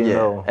course the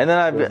Gino. Yeah. And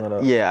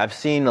then I've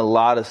seen a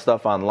lot of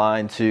stuff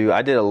online too.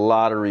 I did a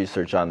lot of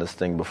research on this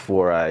thing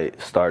before I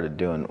started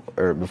doing,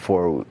 or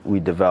before we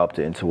developed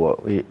it into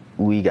what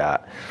we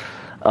got.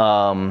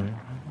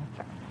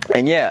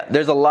 And yeah,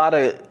 there's a lot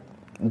of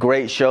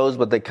great shows,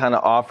 but they kind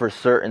of offer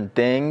certain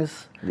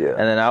things. Yeah. And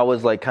then I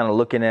was like kind of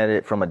looking at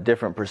it from a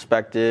different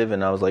perspective,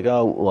 and I was like,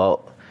 oh,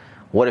 well,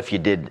 what if you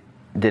did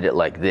it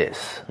like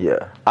this?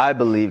 Yeah. I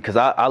believe, because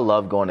I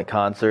love going to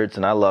concerts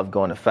and I love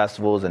going to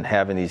festivals and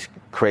having these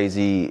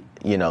crazy,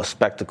 you know,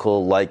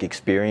 spectacle-like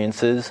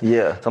experiences.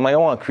 Yeah. So I'm like, I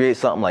want to create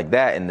something like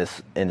that in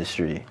this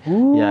industry. Ooh. You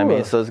know what I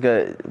mean? So it's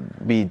going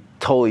to be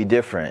totally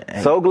different.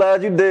 And so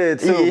glad you did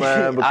too,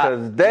 man,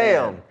 because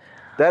damn.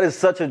 That is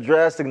such a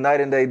drastic night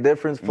and day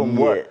difference from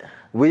what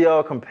we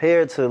all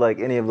compared to like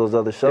any of those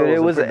other shows. Dude, it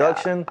was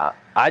production.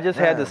 I just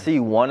had to see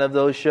one of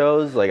those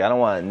shows. Like I don't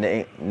want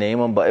to name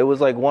them, but it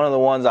was like one of the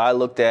ones I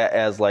looked at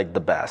as like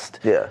the best.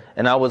 Yeah.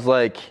 And I was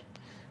like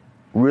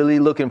really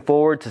looking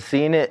forward to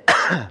seeing it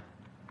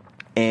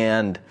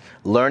and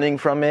learning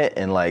from it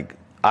and like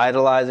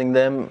idolizing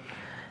them.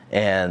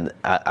 And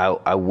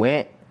I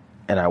went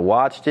and I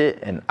watched it,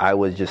 and I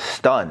was just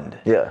stunned.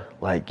 Yeah.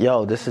 Like,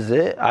 yo, this is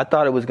it? I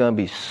thought it was going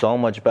to be so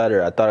much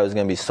better. I thought it was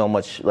going to be so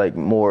much, like,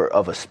 more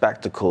of a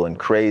spectacle and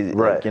crazy.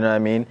 Right. Like, you know what I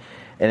mean?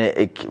 And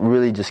it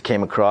really just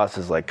came across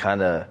as, like,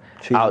 kind of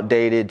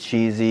outdated,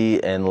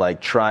 cheesy, and, like,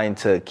 trying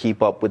to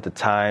keep up with the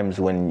times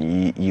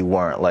when you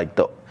weren't, like,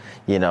 the,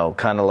 you know,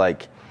 kind of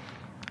like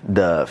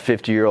the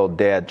 50-year-old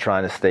dad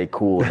trying to stay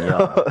cool and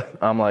young.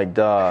 I'm like,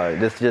 dog,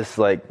 this just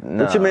like,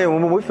 no. What you mean?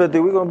 When we're 50,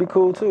 we're gonna be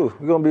cool too.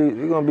 We're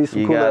gonna be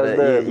some cool ass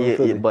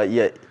dads. But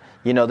yet,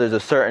 you know, there's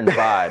a certain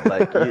vibe.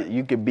 Like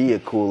you could be a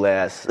cool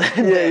ass.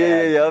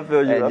 Yeah. I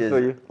feel you. I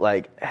feel you.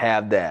 Like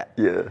have that.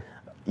 Yeah.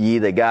 You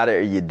either got it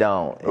or you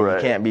don't. And you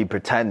can't be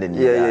pretending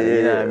you got it.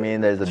 You know what I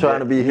mean? There's trying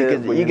to be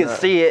hip. You can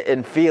see it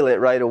and feel it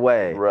right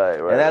away. Right.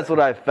 And that's what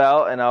I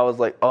felt, and I was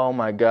like, oh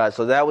my God.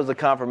 So that was a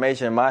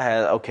confirmation in my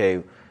head.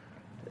 Okay.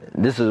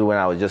 This is when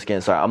I was just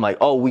getting started. I'm like,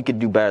 oh, we could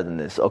do better than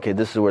this. Okay,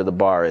 this is where the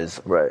bar is.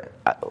 Right.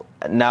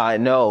 Now I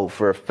know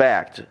for a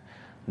fact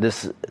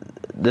this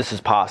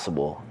is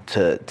possible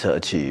to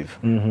achieve.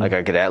 Mm-hmm. Like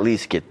I could at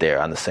least get there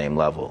on the same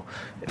level.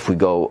 If we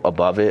go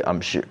above it,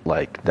 I'm sure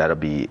like that'll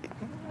be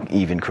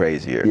even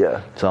crazier.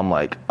 Yeah. So I'm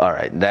like, all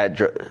right,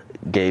 that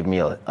gave me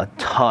a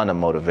ton of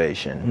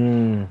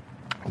motivation.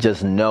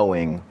 Just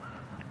knowing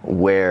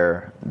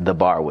where the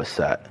bar was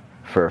set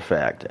for a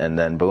fact, and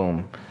then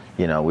boom.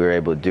 we were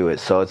able to do it.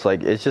 So it's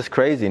like, it's just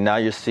crazy. Now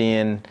you're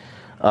seeing,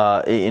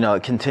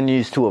 it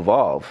continues to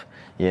evolve,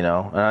 and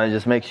it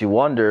just makes you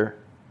wonder,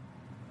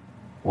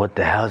 what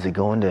the hell is it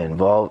going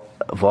to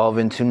evolve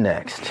into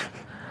next?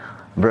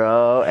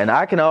 Bro, and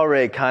I can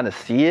already kind of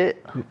see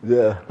it.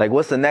 Yeah. Like,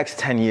 what's the next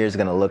 10 years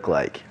going to look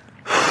like?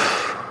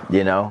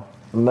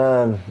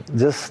 Man,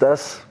 just that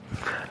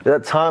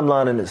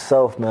timeline in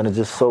itself, man, is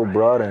just so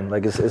broad, and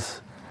like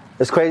it's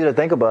crazy to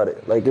think about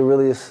it. Like, it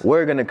really is.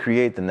 We're going to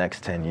create the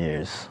next 10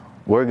 years.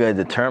 We're going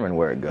to determine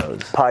where it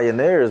goes.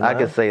 Pioneers, man. I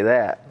can say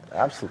that.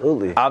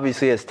 Absolutely.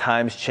 Obviously, as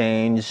times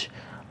change,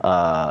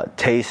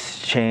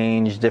 tastes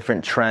change,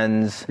 different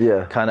trends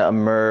kind of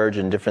emerge,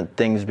 and different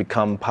things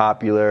become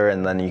popular,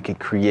 and then you can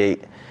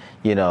create,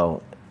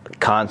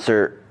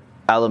 concert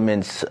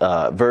elements,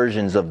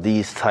 versions of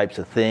these types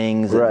of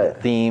things, and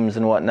themes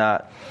and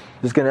whatnot.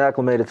 Just getting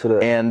acclimated to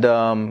that.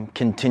 And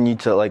continue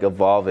to like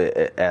evolve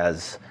it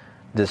as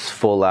this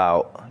full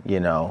out,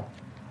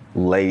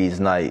 ladies'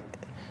 night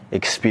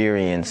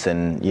experience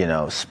and,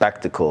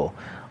 spectacle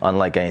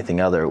unlike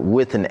anything other,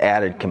 with an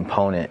added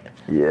component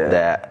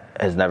that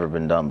has never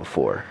been done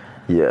before.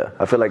 Yeah,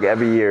 I feel like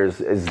every year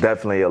is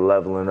definitely a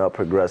leveling up,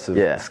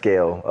 progressive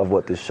scale of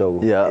what this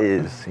show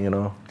is, And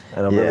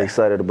I'm really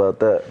excited about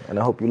that. And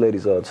I hope you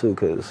ladies are too,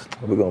 because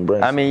we're going to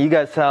bring some. You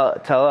guys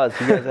tell us,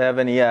 you guys have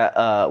any,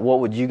 what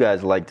would you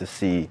guys like to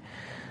see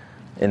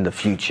in the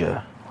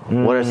future?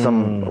 What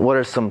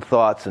are some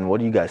thoughts, and what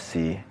do you guys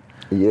see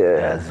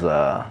as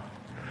the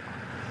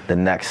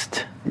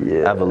next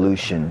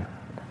evolution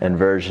and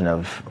version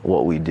of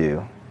what we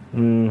do?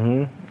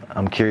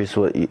 I'm curious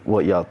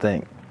what y'all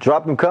think.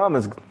 Drop them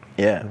comments.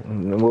 Yeah.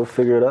 And we'll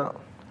figure it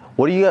out.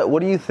 What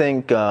do you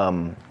think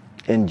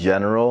in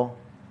general,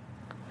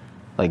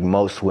 like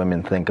most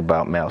women think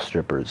about male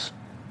strippers?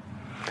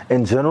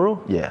 In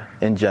general? Yeah,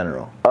 in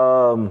general.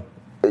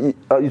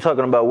 Are you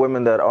talking about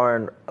women that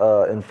aren't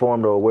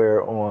informed or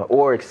aware on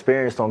or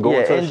experienced on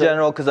going to a in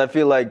general, because I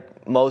feel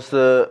like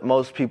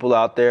most people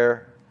out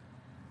there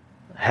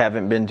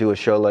haven't been to a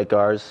show like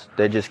ours.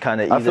 They just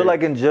kind of I feel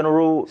like in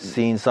general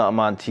seen something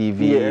on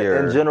TV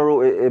or in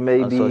general it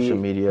may be social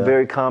media.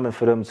 Very common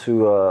for them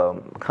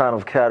to kind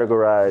of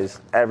categorize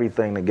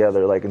everything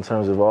together, like in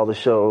terms of all the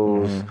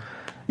shows.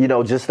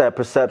 Just that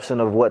perception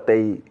of what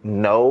they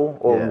know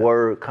or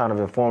were kind of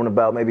informed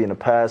about maybe in the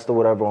past or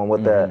whatever, on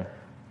what that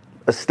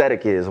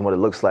aesthetic is and what it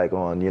looks like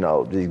on,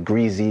 these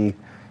greasy,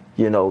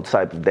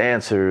 type of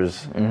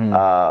dancers,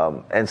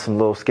 and some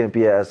little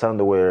skimpy ass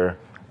underwear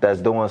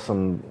that's doing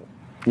some,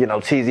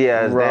 cheesy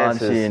ass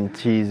dances. Raunchy and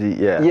cheesy,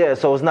 Yeah,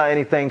 so it's not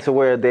anything to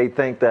where they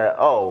think that,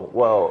 oh,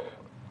 well,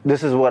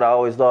 this is what I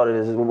always thought it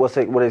is.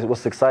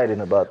 What's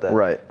exciting about that?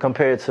 Right.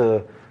 Compared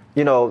to,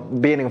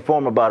 being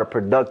informed about a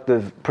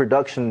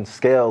production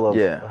scale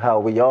of how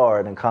we are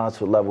at a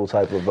concert level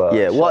type of well,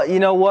 show. you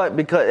know what?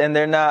 Because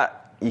they're not.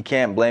 You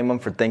can't blame them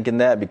for thinking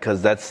that,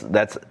 because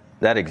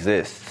that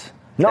exists.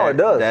 No, it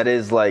does. That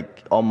is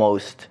like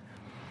almost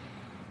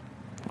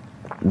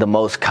the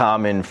most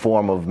common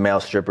form of male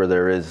stripper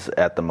there is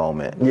at the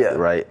moment. Yeah.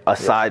 Right.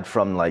 Aside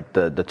from like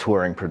the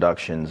touring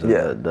productions and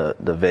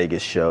the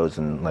Vegas shows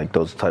and like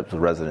those types of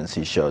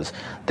residency shows,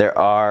 there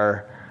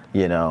are,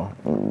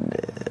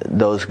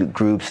 those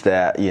groups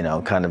that,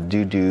 kind of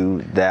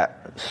do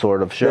that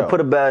sort of show. They put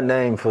a bad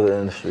name for the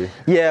industry.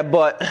 Yeah,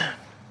 but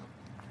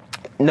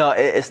no,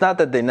 it's not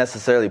that they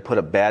necessarily put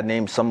a bad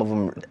name. Some of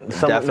them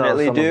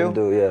definitely some do. Of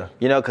them do,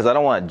 yeah. Because I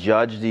don't want to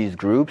judge these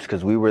groups,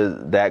 because we were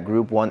that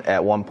group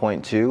at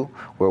 1.2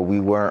 where we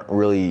weren't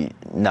really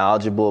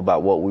knowledgeable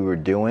about what we were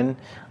doing.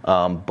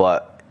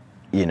 But,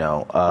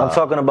 I'm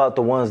talking about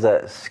the ones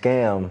that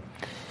scam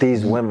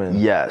these women.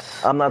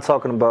 Yes. I'm not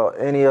talking about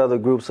any other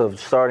groups of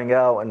starting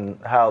out and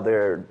how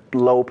they're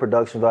low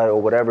production value or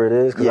whatever it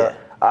is. Because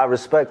I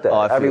respect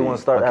that. Everyone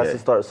has to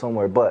start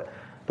somewhere. But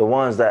the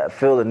ones that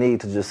feel the need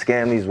to just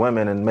scam these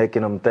women and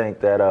making them think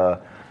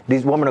that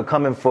these women are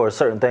coming for a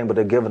certain thing, but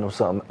they're giving them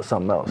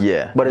something else.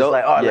 Yeah. But it's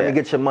like, all right, let me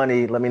get your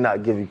money. Let me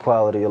not give you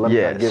quality. Or let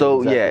me not give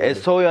you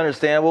it's totally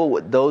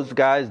understandable. Those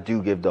guys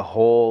do give the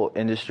whole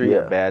industry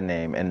a bad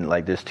name. And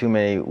like, there's too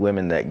many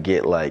women that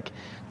get like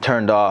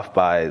turned off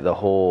by the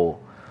whole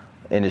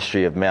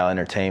industry of male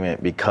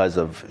entertainment because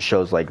of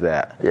shows like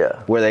that.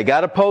 Yeah. Where they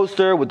got a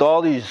poster with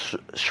all these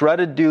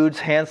shredded dudes,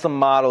 handsome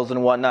models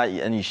and whatnot,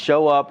 and you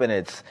show up and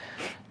it's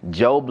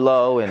Joe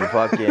Blow and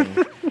fucking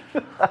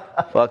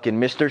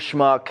Mr.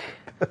 Schmuck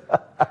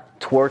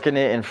twerking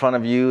it in front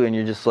of you, and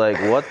you're just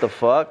like, what the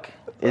fuck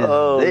is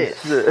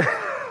this?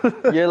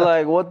 Shit. You're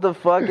like, what the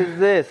fuck is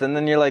this? And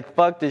then you're like,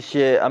 fuck this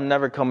shit. I'm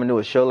never coming to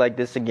a show like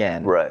this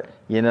again. Right.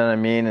 You know what I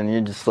mean? And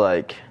you're just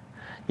like,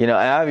 you know,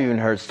 and I've even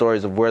heard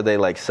stories of where they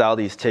like sell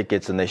these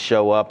tickets and they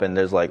show up and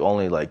there's like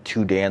only like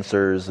 2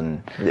 dancers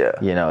and,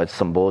 you know, it's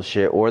some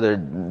bullshit. Or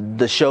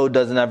the show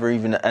doesn't ever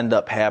even end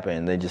up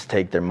happening. They just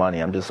take their money.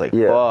 I'm just like,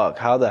 fuck,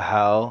 how the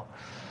hell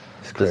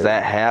does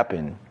that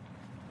happen?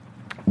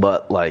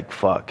 But like,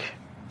 fuck.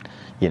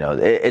 You know,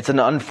 it's an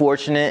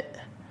unfortunate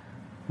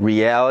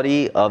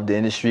reality of the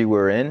industry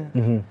we're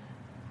in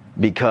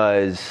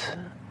because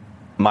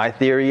my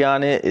theory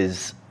on it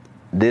is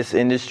this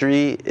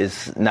industry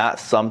is not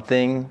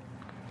something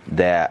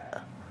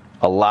that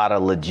a lot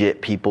of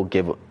legit people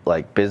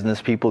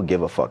business people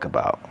give a fuck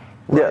about.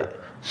 Right? Yeah.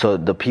 So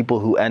the people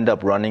who end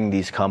up running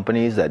these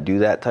companies that do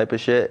that type of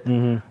shit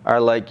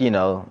are like,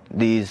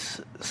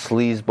 these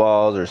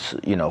sleazeballs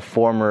or,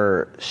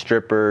 former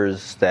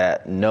strippers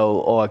that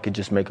know, I could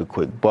just make a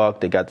quick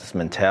buck. They got this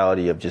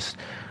mentality of just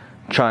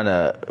trying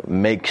to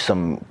make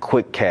some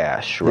quick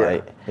cash,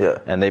 right? Yeah.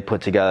 And they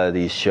put together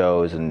these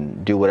shows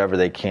and do whatever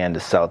they can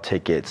to sell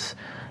tickets,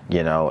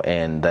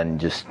 and then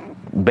just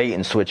bait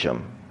and switch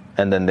them.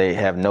 And then they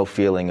have no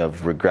feeling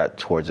of regret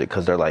towards it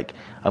because they're like,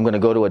 I'm going to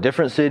go to a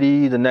different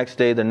city the next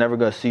day. They're never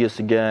going to see us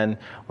again.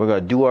 We're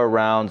going to do our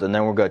rounds, and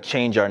then we're going to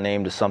change our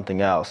name to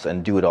something else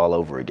and do it all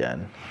over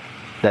again.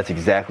 That's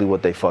exactly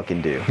what they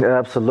fucking do. Yeah,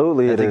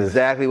 absolutely. That's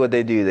exactly what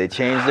they do. They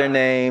change their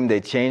name,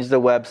 they change the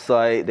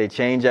website, they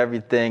change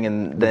everything,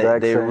 and they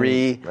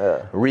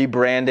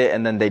rebrand it,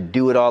 and then they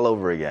do it all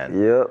over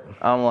again. Yep.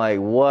 I'm like,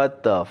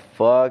 what the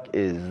fuck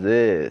is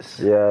this?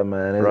 Yeah,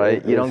 man.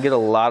 Right? You don't get a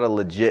lot of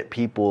legit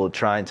people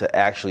trying to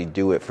actually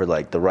do it for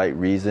like the right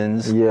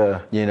reasons. Yeah.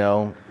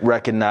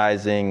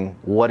 Recognizing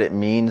what it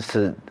means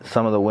to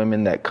some of the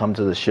women that come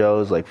to the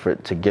shows, like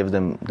to give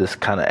them this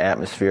kind of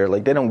atmosphere.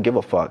 Like they don't give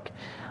a fuck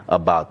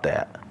about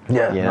that.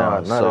 Yeah,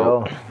 not at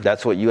all.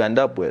 That's what you end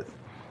up with.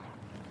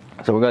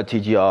 So we're gonna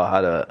teach you all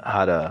how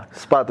to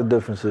spot the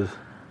differences,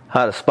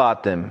 how to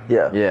spot them.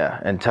 Yeah,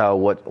 and tell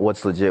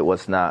what's legit,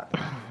 what's not.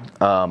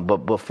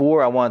 But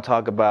before I want to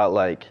talk about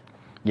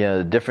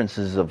the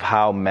differences of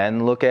how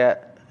men look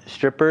at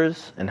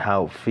strippers and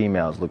how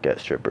females look at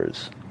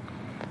strippers,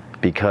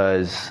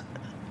 because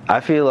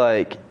I feel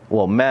like.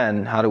 Well,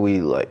 men, how do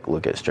we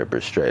look at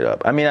strippers straight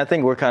up? I mean, I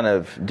think we're kind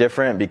of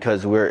different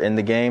because we're in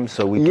the game,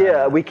 so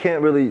we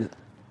can't really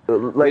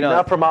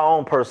not from our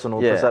own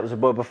personal perception,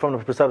 but from the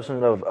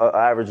perception of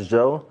average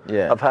Joe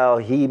of how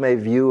he may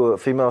view a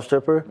female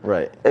stripper.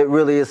 Right. It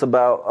really is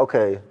about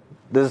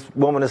this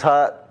woman is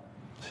hot,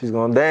 she's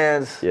gonna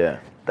dance. Yeah.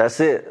 That's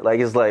it.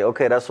 It's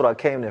okay, that's what I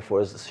came there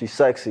for. She's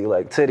sexy,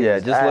 titties. Yeah,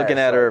 just ass, looking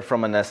at her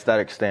from an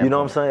aesthetic standpoint. You know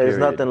what I'm saying? Period.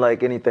 There's nothing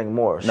like anything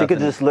more. She could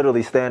just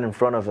literally stand in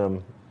front of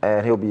him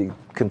and he'll be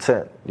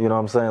content. You know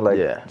what I'm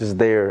saying? Just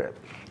there.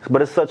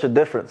 But it's such a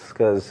difference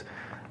because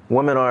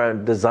women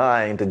aren't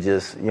designed to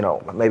just,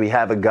 maybe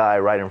have a guy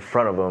right in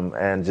front of them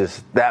and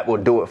just that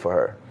will do it for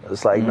her.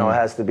 It's it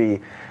has to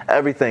be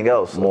everything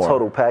else, a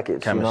total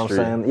package. Chemistry, you know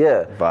what I'm saying?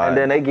 Yeah. Vibe. And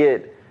then they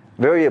get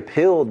very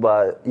appealed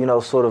by,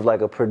 sort of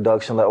like a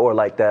production or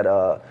like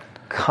that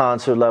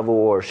concert level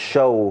or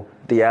show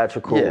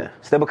theatrical. Yeah.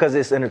 Still because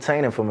it's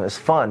entertaining for them. It's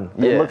fun.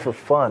 They look for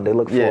fun. They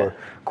look for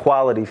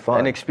quality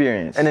fun. An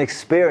experience.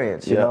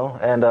 You know?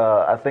 And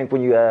I think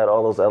when you add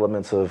all those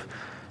elements of,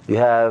 you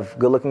have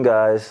good-looking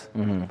guys,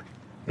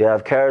 you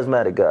have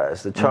charismatic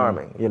guys, they're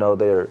charming.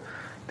 They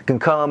can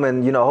come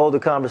and, hold a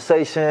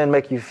conversation,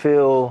 make you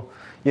feel...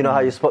 how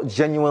you're supposed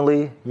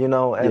genuinely,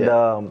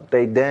 and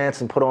they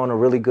dance and put on a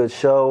really good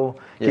show,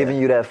 giving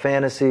you that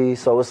fantasy.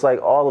 So it's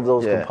all of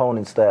those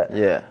components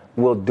that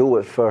will do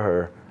it for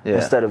her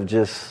instead of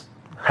just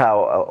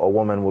how a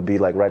woman would be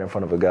right in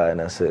front of a guy and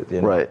that's it.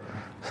 Right.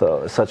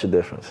 So it's such a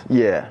difference.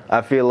 Yeah,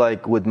 I feel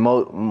like with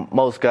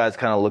most guys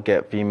kind of look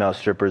at female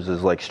strippers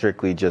as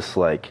strictly just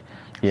sex,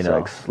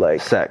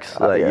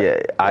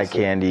 eye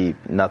candy,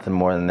 nothing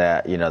more than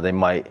that. They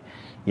might,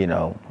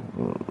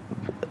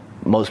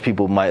 most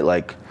people might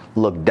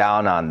look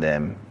down on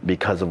them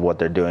because of what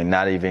they're doing,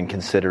 not even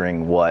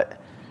considering why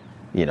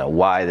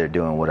they're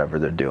doing whatever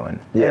they're doing.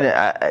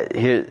 Yeah.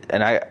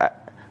 And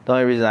the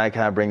only reason I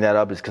kind of bring that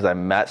up is because I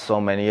met so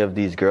many of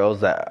these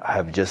girls that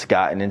have just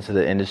gotten into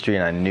the industry,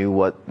 and I knew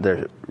what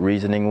their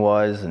reasoning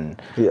was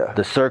and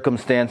the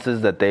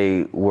circumstances that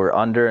they were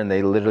under, and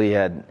they literally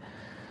had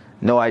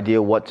no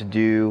idea what to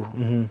do.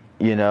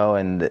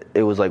 And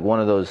it was one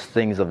of those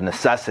things of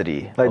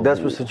necessity.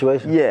 Desperate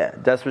situations? Yeah,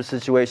 desperate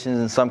situations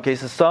in some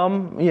cases.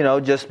 Some,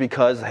 just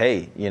because,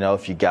 hey,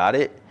 if you got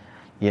it,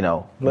 why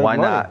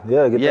money. not?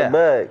 Yeah, get that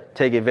bag.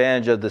 Take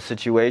advantage of the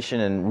situation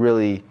and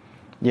really,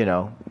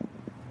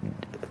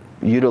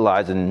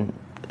 utilizing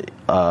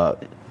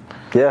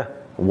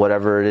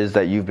whatever it is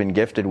that you've been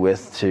gifted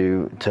with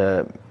to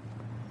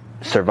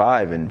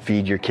survive and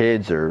feed your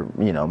kids or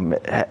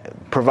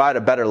provide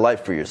a better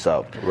life for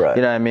yourself. Right.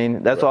 You know what I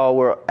mean? That's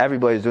all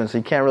everybody's doing, so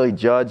you can't really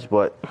judge,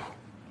 but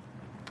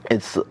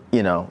it's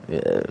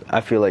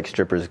I feel like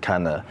strippers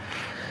kind of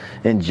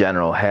in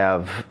general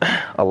have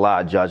a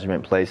lot of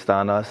judgment placed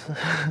on us.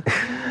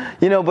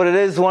 But it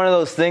is one of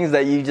those things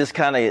that you just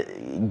kind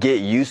of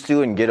get used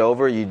to and get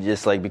over. You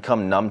just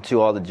become numb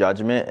to all the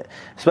judgment,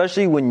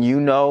 especially when you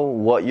know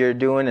what you're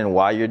doing and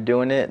why you're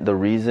doing it, the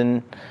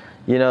reason.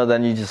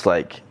 Then you just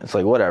it's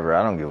whatever.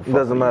 I don't give a fuck. It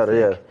doesn't matter,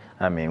 yeah.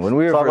 I mean, when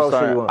we were first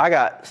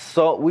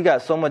starting, we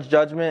got so much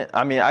judgment.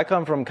 I mean, I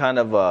come from kind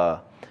of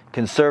a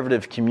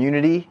conservative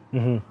community,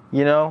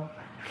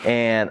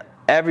 and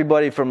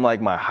everybody from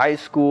my high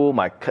school,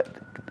 my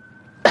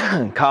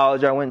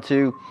college I went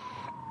to,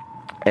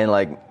 and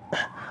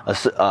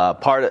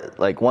part of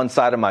like one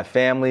side of my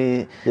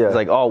family is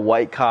like all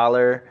white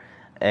collar,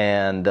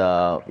 and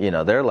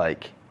they're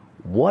like,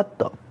 what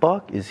the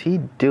fuck is he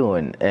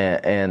doing?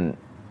 And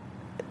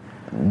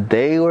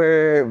they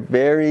were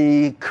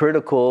very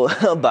critical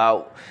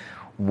about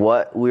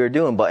what we were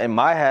doing. But in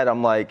my head,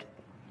 I'm like,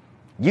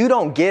 you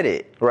don't get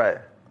it. Right.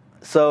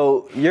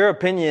 So your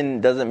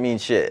opinion doesn't mean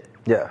shit.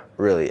 Yeah.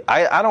 Really.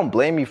 I don't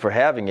blame you for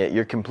having it.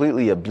 You're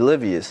completely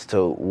oblivious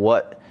to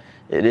what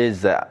it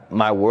is that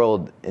my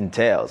world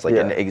entails. Like,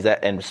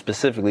 and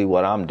specifically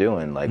what I'm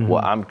doing, like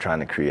what I'm trying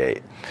to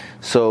create.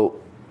 So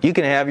you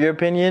can have your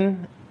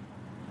opinion,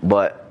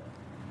 but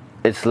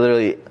it's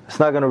literally, it's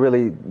not going to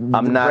really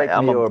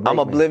I'm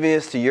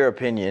oblivious to your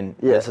opinion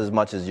just as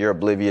much as you're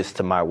oblivious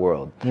to my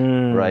world,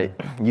 right?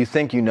 You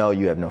think you know,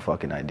 you have no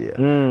fucking idea,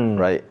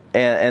 right?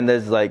 And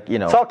there's like,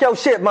 talk your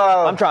shit,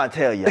 Mom. I'm trying to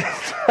tell you.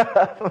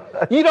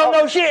 You don't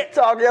know shit.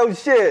 Talk your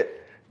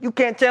shit. You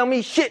can't tell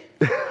me shit.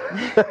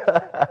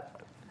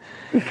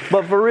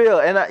 But for real,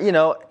 and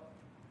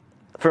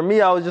for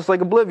me, I was just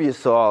like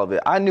oblivious to all of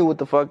it. I knew what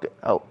the fuck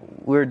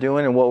we were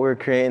doing and what we were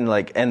creating,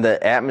 like, and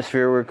the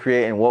atmosphere we were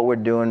creating, what we're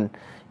doing.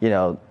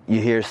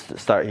 You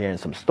start hearing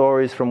some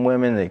stories from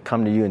women. They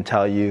come to you and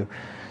tell you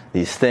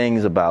these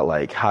things about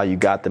like how you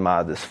got them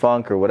out of this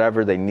funk or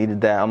whatever. They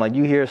needed that. I'm like,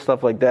 you hear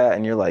stuff like that,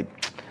 and you're like,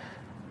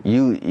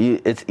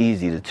 it's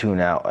easy to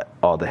tune out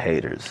all the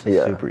haters.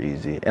 Yeah. Super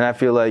easy. And I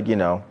feel like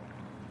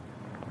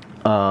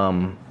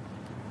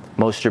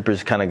most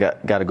strippers kind of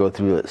got to go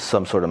through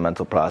some sort of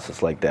mental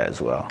process like that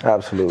as well.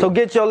 Absolutely. So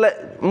get your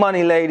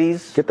money,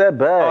 ladies. Get that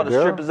bag, all the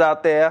strippers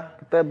out there.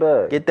 Get that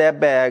bag. Get that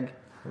bag.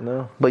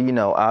 No. But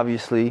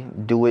obviously,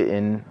 do it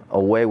in a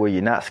way where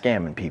you're not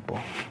scamming people.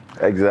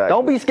 Exactly.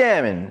 Don't be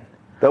scamming.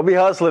 Don't be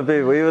hustling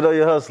people, even though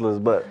you're hustlers.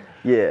 But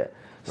yeah.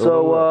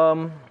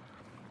 So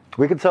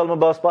we can tell them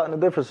about spotting the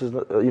differences.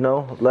 Let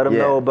them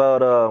know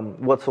about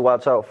what to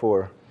watch out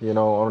for.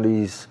 On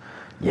these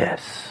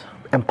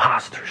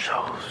imposter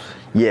shows.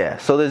 Yeah,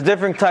 so there's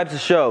different types of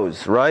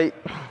shows, right?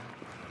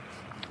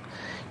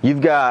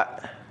 You've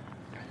got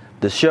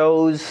the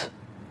shows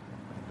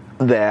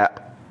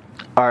that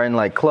are in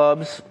like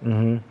clubs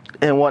and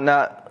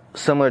whatnot,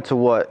 similar to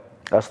what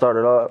I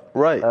started out.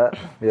 Right.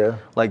 Yeah.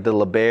 Like the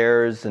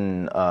LeBears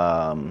and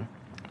I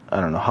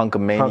don't know,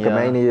 Hunkamania.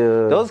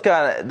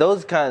 Hunkamania.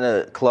 Those kind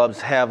of clubs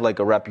have like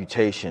a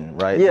reputation,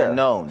 right? Yeah. They're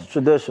known. It's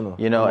traditional.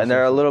 And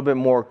they're a little bit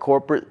more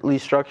corporately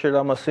structured,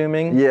 I'm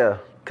assuming. Yeah.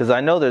 Because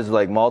I know there's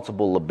like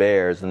multiple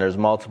LeBears and there's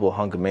multiple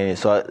Hunkamania.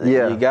 So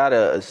you got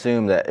to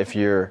assume that if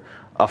you're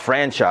a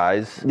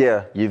franchise,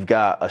 you've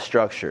got a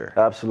structure.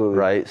 Absolutely.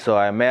 Right? So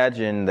I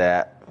imagine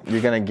that you're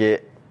going to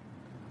get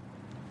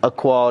a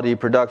quality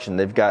production.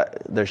 They've got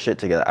their shit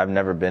together. I've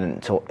never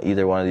been to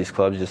either one of these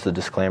clubs, just a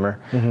disclaimer.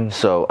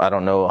 So I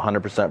don't know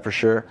 100% for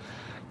sure.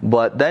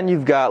 But then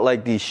you've got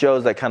like these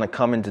shows that kind of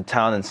come into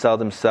town and sell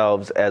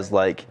themselves as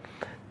like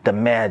the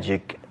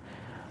Magic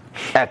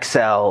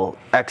XXL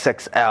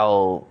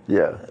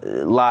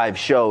live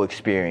show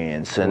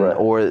experience, and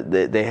or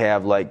they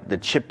have like the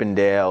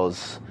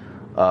Chippendales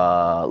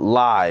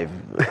live,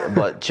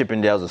 but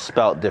Chippendales is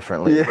spelt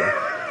differently.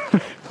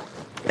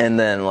 And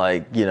then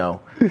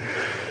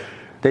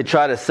they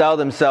try to sell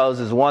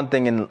themselves as one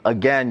thing, and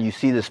again you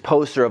see this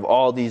poster of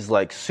all these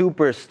like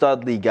super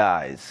studly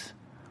guys,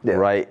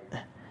 right?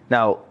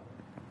 Now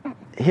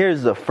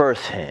here's the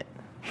first hint.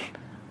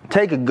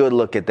 Take a good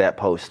look at that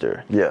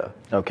poster. Yeah.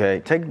 Okay?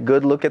 Take a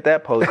good look at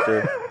that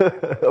poster.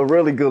 A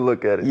really good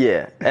look at it.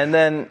 Yeah. And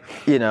then,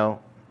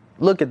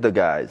 look at the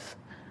guys.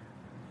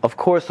 Of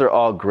course, they're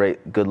all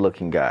great,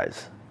 good-looking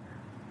guys.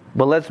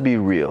 But let's be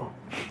real.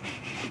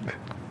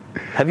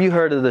 Have you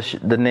heard of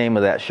the name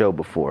of that show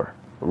before?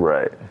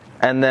 Right.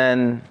 And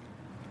then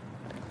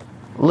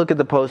look at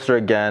the poster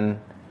again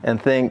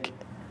and think,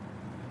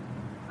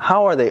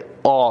 how are they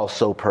all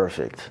so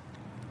perfect?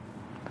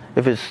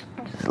 If it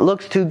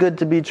looks too good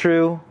to be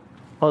true,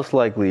 most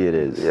likely it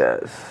is.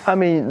 Yes. I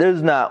mean,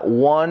 there's not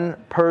one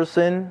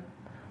person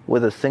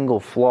with a single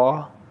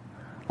flaw,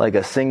 like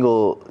a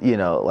single,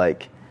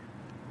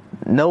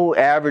 no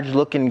average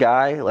looking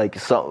guy, like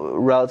some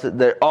relative.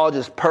 They're all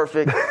just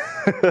perfect.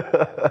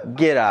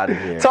 Get out of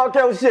here. Talk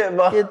your shit,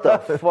 man. Get the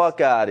fuck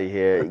out of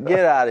here.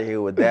 Get out of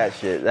here with that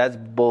shit. That's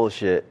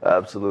bullshit.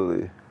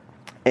 Absolutely.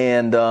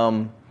 And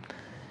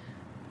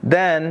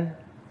then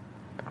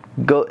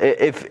go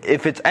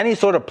if it's any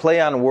sort of play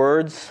on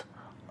words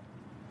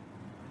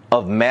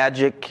of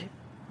Magic,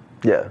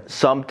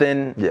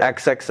 something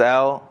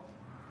XXL,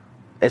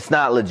 it's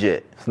not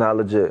legit. It's not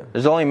legit.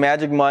 There's only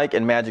Magic Mike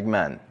and Magic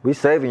Men. We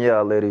saving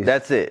y'all, ladies.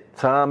 That's it.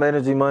 Time,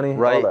 energy, money,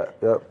 right? All that.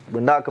 Yep. We're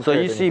not comparing.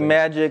 So you see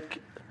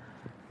Magic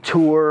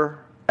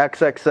Tour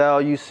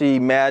XXL. You see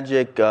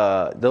Magic.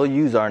 They'll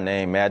use our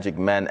name, Magic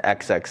Men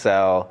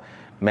XXL,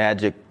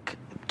 Magic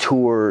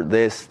Tour,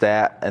 this,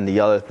 that, and the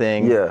other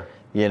thing.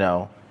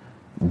 Yeah.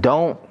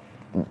 Don't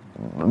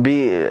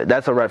be.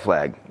 That's a red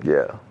flag.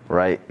 Yeah.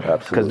 Right.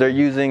 Absolutely. Because they're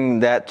using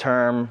that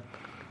term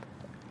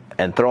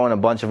and throwing a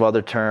bunch of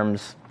other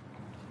terms,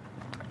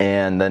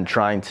 and then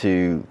trying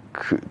to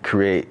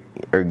create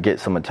or get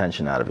some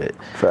attention out of it.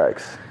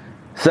 Facts.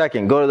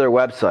 Second, go to their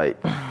website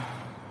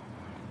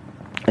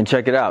and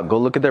check it out. Go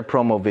look at their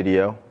promo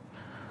video.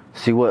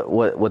 See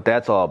what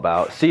that's all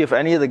about. See if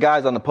any of the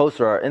guys on the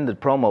poster are in the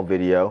promo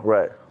video.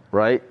 Right.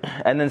 Right?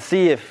 And then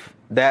see if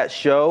that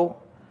show,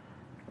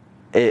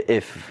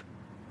 if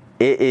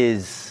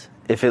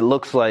it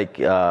looks like,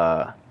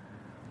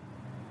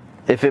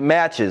 if it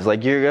matches,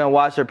 like you're going to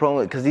watch their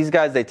promo, because these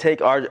guys, they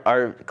take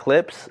our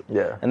clips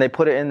and they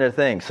put it in their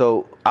thing.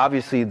 So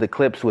obviously the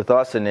clips with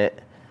us in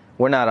it,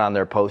 we're not on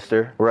their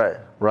poster. Right.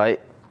 Right?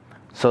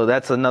 So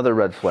that's another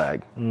red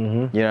flag.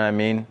 Mm-hmm. You know what I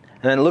mean?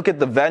 And then look at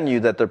the venue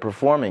that they're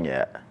performing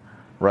at,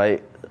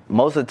 right?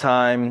 Most of the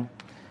time,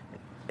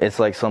 it's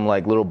like some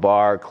like little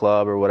bar,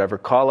 club, or whatever.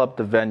 Call up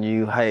the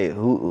venue. Hey,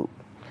 who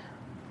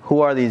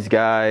are these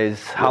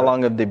guys? How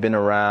long have they been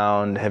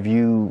around? Have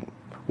you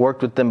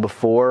worked with them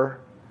before?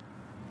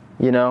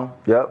 You know?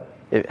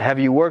 Yep. Have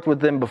you worked with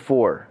them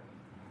before?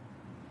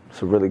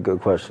 It's a really good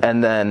question.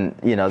 And then,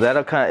 you know,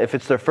 that'll kind of, if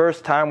it's their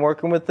first time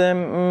working with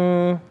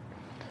them,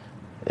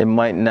 it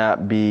might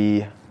not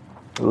be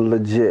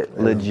legit.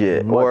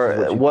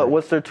 Or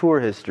what's their tour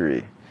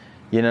history?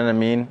 You know what I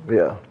mean?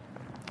 Yeah.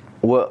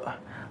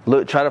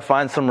 Try to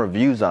find some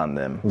reviews on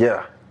them.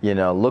 Yeah. You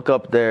know, look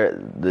up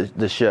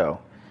the show.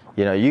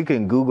 You know, you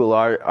can Google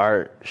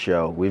our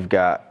show. We've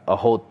got a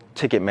whole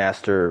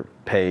Ticketmaster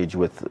page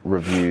with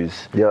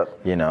reviews.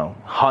 Yep. You know,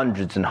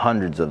 hundreds and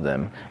hundreds of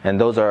them.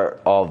 And those are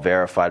all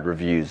verified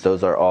reviews.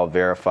 Those are all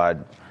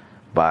verified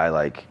by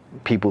like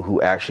people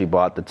who actually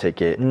bought the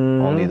ticket.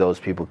 Mm-hmm. Only those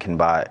people can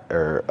buy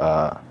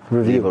or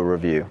leave a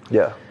review.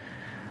 Yeah.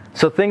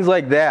 So things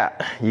like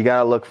that you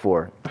gotta look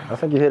for. I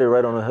think you hit it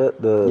right on the head.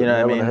 You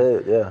know what I mean? On the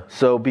head, yeah.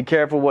 So be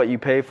careful what you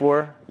pay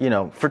for. You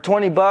know, for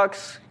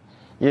 $20,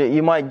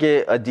 you might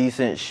get a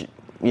decent,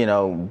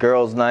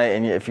 girls' night.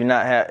 And if you're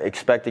not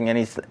expecting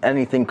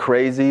anything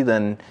crazy,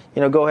 then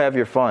go have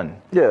your fun.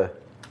 Yeah.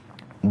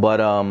 But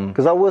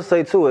because I would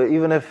say too,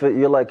 even if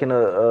you're like in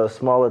a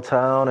smaller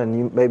town and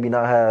you maybe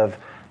not have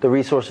the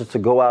resources to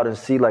go out and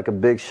see like a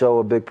big show,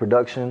 a big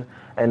production,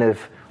 and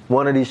if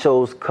one of these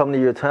shows come to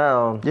your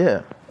town,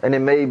 yeah. And it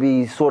may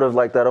be sort of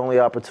like that only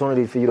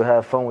opportunity for you to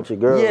have fun with your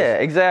girls. Yeah,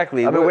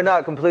 exactly. I mean, we're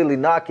not completely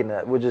knocking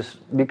that. We're just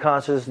be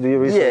conscious, do your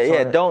research.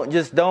 Yeah. Don't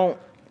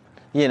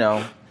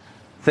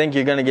think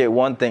you're gonna get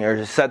one thing or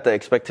just set the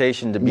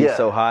expectation to be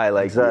so high,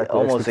 like exactly.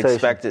 almost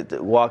expect it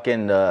to walk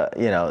in.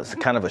 It's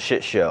kind of a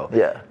shit show.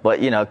 Yeah.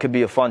 But it could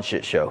be a fun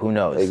shit show. Who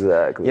knows?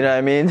 Exactly. You know what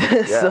I mean?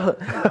 Yeah. So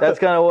that's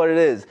kind of what it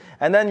is.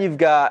 And then you've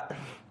got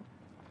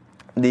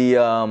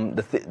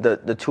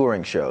the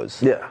touring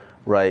shows. Yeah.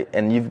 Right,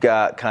 and you've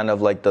got kind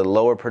of like the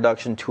lower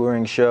production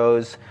touring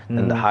shows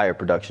and the higher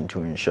production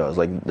touring shows.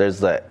 Like there's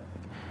that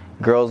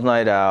Girls'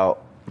 Night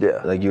Out,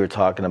 like you were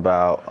talking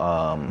about.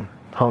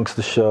 Hunks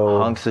the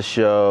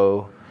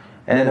Show,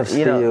 and Men of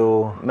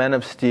Steel. Men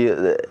of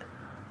Steel.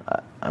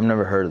 I've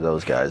never heard of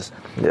those guys.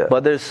 Yeah.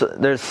 But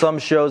there's some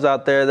shows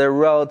out there. They're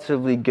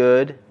relatively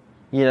good.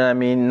 You know what I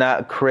mean?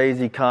 Not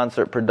crazy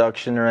concert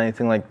production or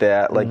anything like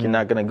that. Like you're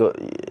not gonna go.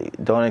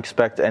 Don't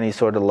expect any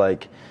sort of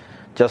like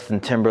Justin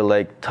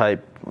Timberlake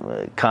type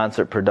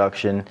concert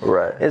production.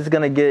 Right. You're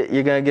gonna get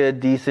a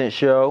decent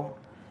show.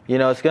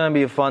 It's gonna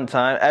be a fun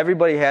time.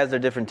 Everybody has their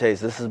different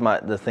tastes. This is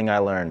the thing I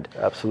learned.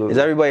 Absolutely. Is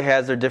everybody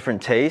has their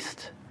different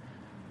taste.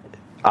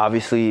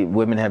 Obviously,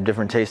 women have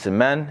different tastes than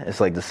men.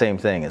 It's like the same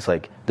thing. It's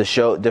like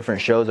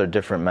different shows are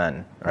different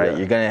men, right? Yeah.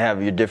 You're gonna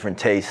have your different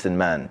tastes in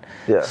men.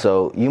 Yeah.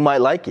 So you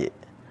might like it,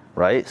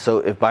 right? So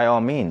if by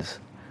all means,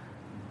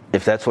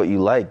 if that's what you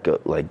like,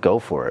 go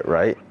for it,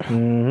 right?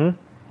 Mm-hmm.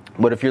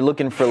 But if you're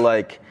looking for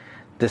like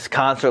this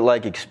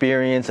concert-like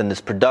experience and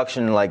this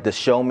production, like the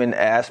showman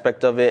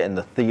aspect of it and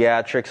the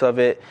theatrics of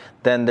it,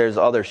 then there's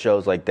other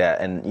shows like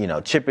that. And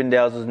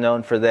Chippendales is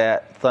known for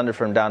that. Thunder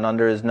from Down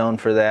Under is known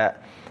for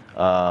that.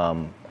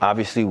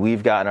 Obviously,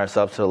 we've gotten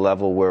ourselves to a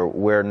level where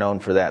we're known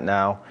for that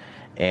now,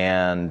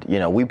 and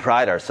we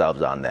pride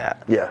ourselves on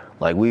that. Yeah.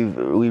 Like we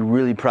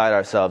really pride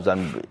ourselves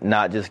on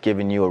not just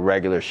giving you a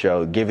regular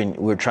show.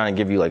 We're trying to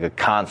give you like a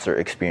concert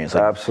experience.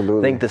 Like,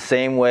 absolutely. Think the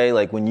same way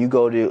like when you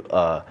go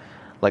to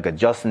like a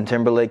Justin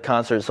Timberlake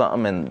concert or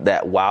something, and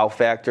that wow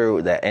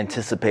factor, that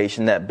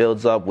anticipation that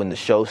builds up when the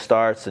show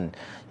starts, and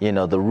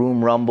the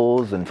room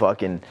rumbles and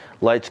fucking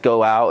lights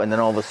go out, and then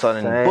all of a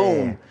sudden,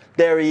 boom,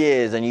 there he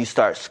is, and you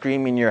start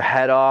screaming your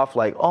head off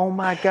like, oh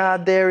my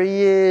God, there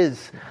he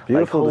is.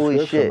 Beautiful, like,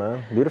 holy shit,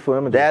 man. Beautiful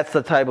image. That's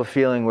the type of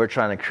feeling we're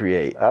trying to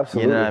create.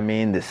 Absolutely. You know what I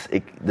mean?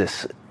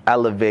 This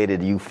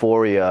elevated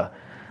euphoria.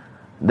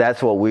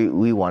 That's what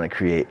we want to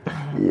create.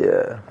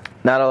 Yeah.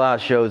 Not a lot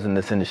of shows in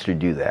this industry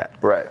do that.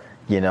 Right.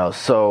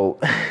 So,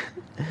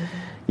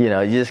 you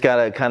just got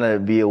to kind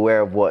of be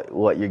aware of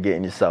what you're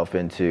getting yourself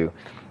into,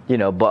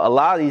 but a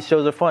lot of these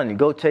shows are fun. You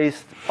go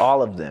taste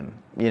all of them,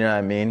 you know what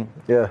I mean?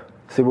 Yeah,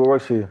 see what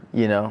works for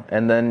you.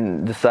 And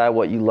then decide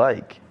what you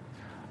like,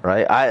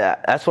 right?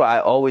 That's why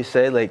I always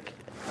say, like,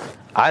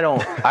 I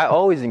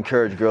always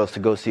encourage girls to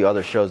go see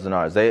other shows than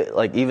ours. They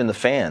like, even the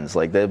fans,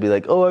 like they'll be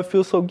like, "Oh, I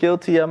feel so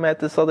guilty. I'm at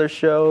this other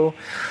show,"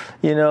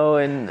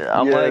 and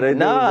I'm like,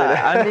 "Nah."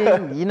 I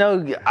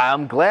mean,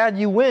 I'm glad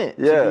you went.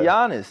 To be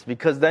honest,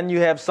 because then you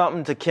have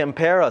something to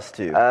compare us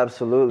to.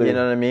 Absolutely. You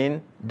know what I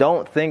mean?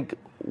 Don't think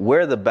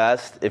we're the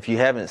best if you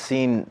haven't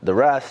seen the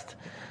rest.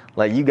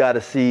 Like, you got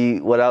to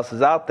see what else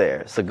is out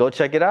there. So go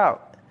check it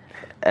out.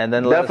 And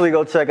then definitely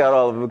go check out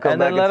all of them. Come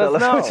back and tell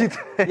us what you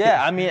think.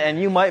 Yeah, I mean,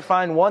 and you might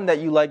find one that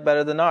you like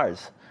better than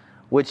ours,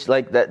 which,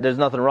 like, that, there's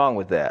nothing wrong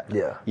with that.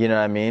 Yeah. You know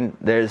what I mean?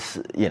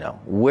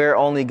 We're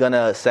only going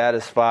to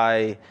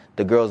satisfy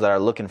the girls that are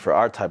looking for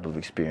our type of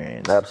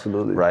experience.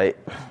 Absolutely. Right?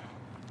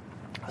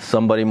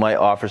 Somebody might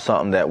offer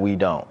something that we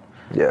don't.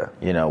 Yeah.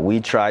 We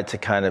try to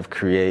kind of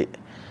create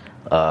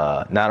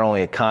not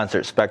only a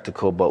concert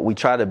spectacle, but we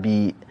try to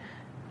be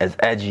as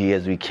edgy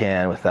as we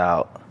can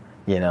without,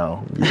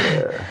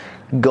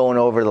 going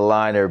over the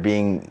line or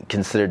being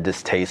considered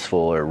distasteful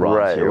or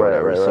raunchy or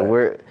whatever. Right. So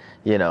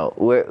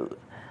we're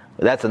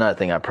that's another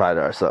thing I pride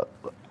our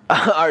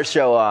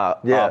show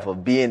off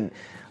of, being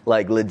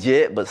like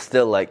legit but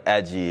still like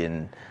edgy,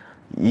 and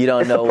you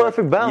don't know the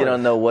perfect balance. You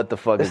don't know what the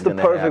fuck is going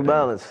to happen.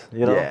 happen. It's the perfect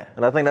balance, Yeah.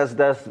 And I think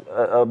that's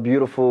a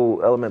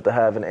beautiful element to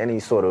have in any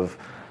sort of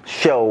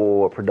show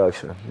or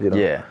production.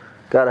 Yeah.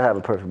 Gotta have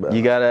a perfect balance.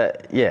 You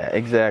gotta,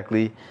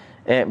 exactly.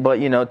 But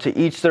to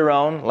each their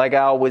own. Like I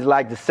always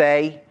like to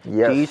say,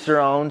 to each their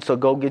own. So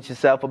go get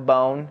yourself a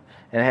bone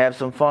and have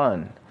some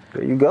fun.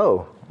 There you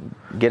go.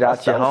 Get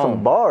out your home.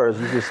 Some bars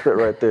you just spit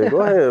right there.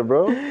 Go ahead,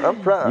 bro. I'm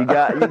proud.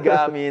 You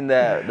got me in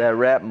that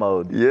rap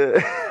mode.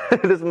 Yeah.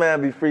 This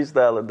man be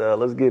freestyling now.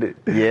 Let's get it.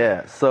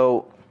 Yeah.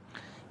 So,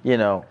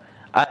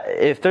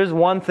 if there's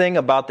one thing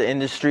about the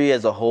industry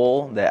as a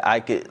whole that I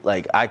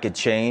could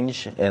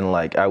change, and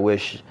like I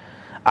wish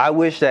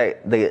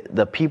that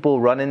the people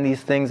running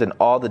these things and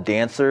all the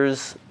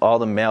dancers, all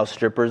the male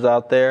strippers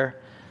out there,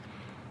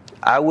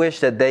 I wish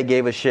that they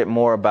gave a shit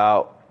more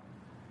about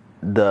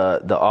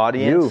the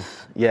audience. You.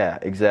 Yeah,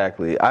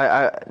 exactly.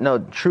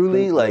 No,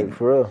 truly, like,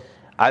 for real.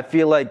 I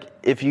feel like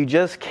if you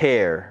just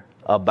care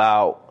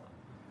about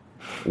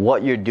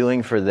what you're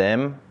doing for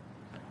them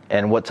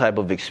and what type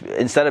of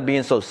instead of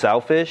being so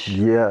selfish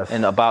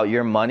and about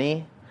your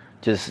money,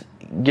 just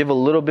give a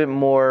little bit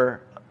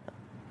more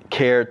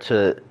care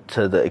to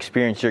the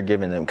experience you're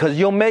giving them, because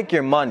you'll make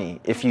your money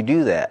if you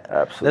do that.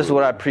 Absolutely. This is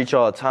what I preach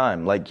all the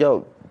time. Like,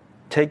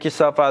 take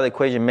yourself out of the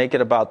equation, make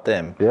it about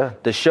them. Yeah.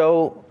 The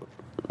show,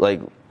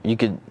 like, you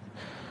could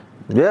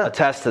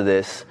attest to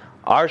this.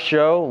 Our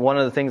show, one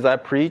of the things I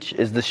preach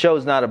is the show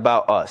is not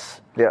about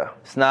us. Yeah.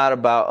 It's not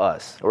about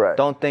us. Right.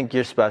 Don't think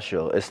you're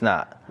special. It's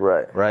not.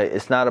 Right. Right?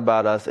 It's not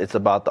about us. It's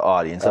about the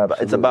audience.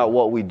 Absolutely. It's about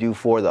what we do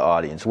for the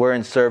audience. We're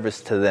in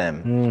service to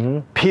them. Mm-hmm.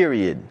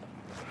 Period.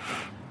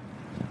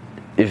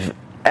 If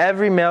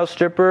every male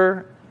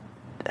stripper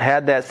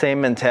had that same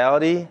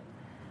mentality,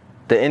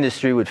 the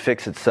industry would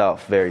fix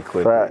itself very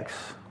quickly. Facts.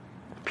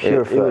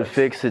 Pure facts. It would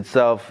fix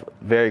itself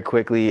very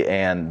quickly,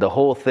 and the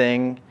whole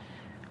thing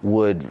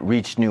would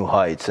reach new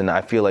heights. And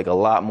I feel like a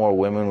lot more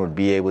women would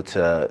be able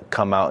to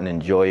come out and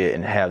enjoy it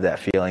and have that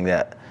feeling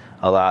that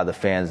a lot of the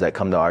fans that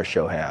come to our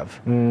show have.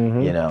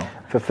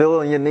 Mm-hmm.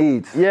 Fulfilling your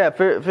needs. Yeah,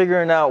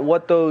 figuring out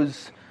what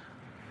those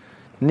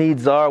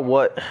needs are,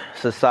 what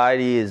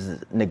society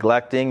is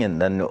neglecting,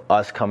 and then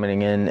us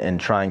coming in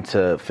and trying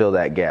to fill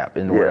that gap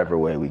in whatever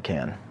way we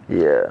can.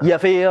 Yeah. Yeah,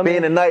 feel me?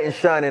 Being a knight in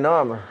shining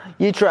armor.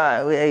 You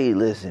try. Hey,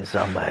 listen,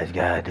 somebody's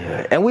got to do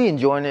it. And we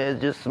enjoying it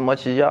just as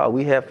much as y'all.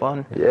 We have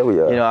fun. Yeah, we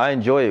are. I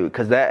enjoy it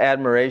because that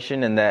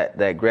admiration and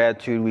that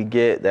gratitude we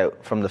get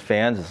that from the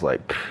fans is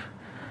like,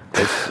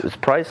 it's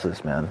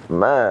priceless, man.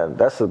 Man,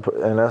 that's such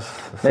an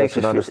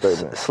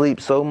understatement.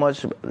 Sleep so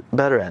much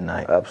better at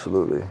night.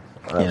 Absolutely.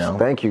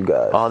 Thank you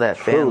guys. All that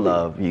fan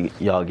love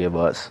y'all give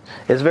us.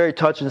 It's very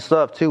touching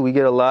stuff too. We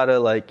get a lot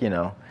of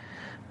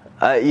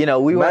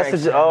we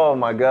messages. Oh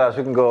my gosh,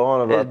 we can go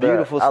on about it's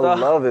beautiful that. Stuff.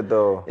 I love it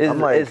though.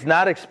 It's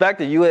not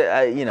expected.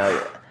 I don't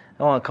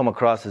want to come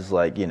across as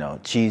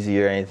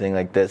cheesy or anything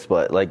like this,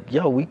 but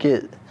we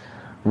get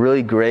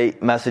really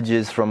great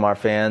messages from our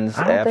fans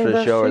after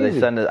the show, or they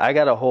send it. I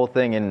got a whole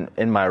thing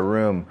in my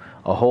room,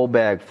 a whole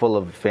bag full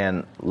of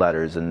fan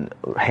letters and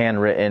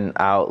handwritten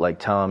out,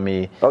 telling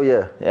me. Oh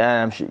yeah.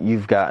 Yeah, I'm sure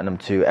you've gotten them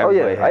too.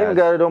 Everybody has. I even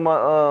got it on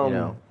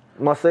my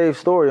my saved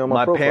story on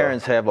my profile.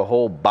 Parents have a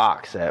whole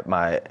box at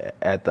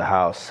the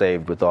house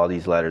saved with all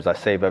these letters. I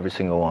save every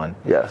single one.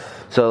 Yes.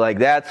 So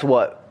that's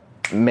what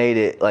made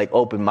it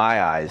open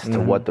my eyes to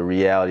what the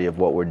reality of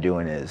what we're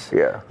doing is.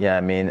 Yeah. Yeah,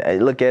 I mean,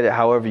 look at it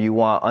however you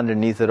want.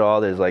 Underneath it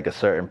all, there's a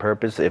certain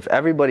purpose. If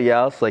everybody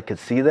else could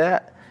see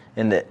that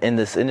in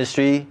this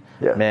industry,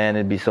 man,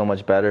 it'd be so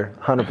much better.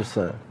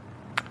 100%.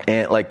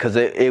 And because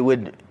it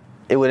would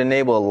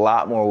enable a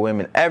lot more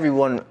women.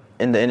 Everyone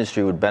in the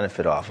industry would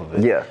benefit off of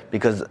it. Yeah.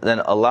 Because then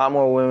a lot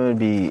more women would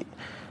be,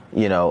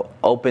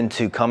 open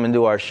to coming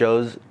to our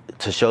shows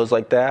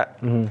like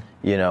that.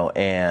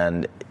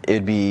 And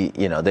it'd be,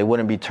 they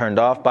wouldn't be turned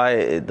off by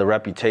it. The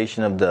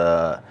reputation of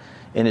the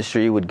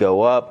industry would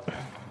go up.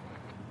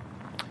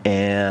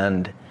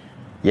 And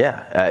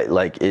yeah,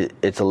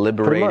 it's a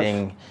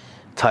liberating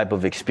type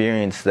of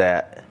experience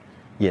that,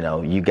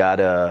 you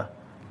gotta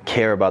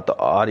care about the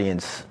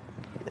audience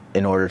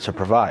in order to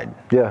provide.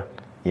 Yeah.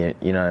 You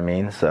know what I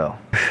mean? So,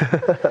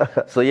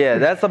 yeah,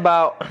 that's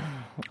about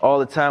all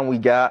the time we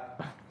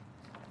got.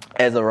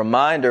 As a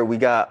reminder, we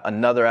got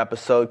another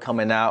episode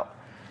coming out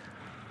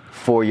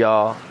for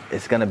y'all.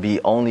 It's gonna be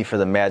only for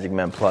the Magic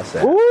Men Plus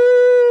app.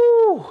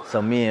 Woo!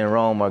 So me and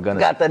Rome are gonna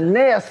got the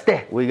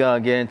nasty. We're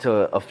gonna get into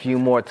a few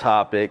more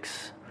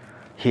topics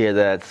here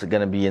that's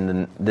gonna be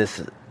in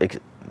this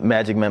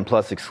Magic Men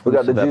Plus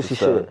exclusive We got the juicy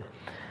episode. shit.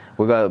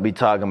 We're gonna be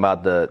talking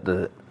about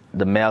the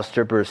male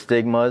stripper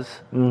stigmas,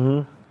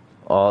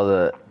 all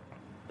the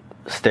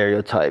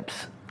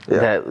stereotypes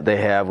that they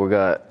have. We're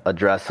gonna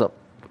address them,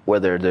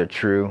 whether they're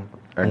true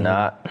or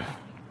not.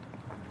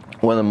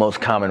 One of the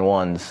most common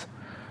ones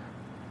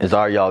is,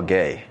 are y'all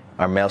gay?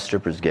 Are male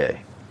strippers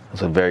gay?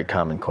 It's a very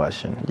common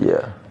question.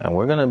 Yeah. And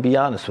we're going to be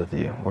honest with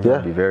you. We're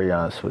going to be very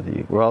honest with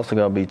you. We're also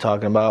going to be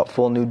talking about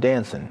full nude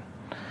dancing.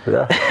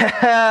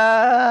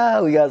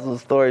 Yeah. We got some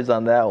stories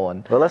on that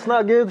one. Well, let's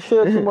not give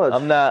shit too much.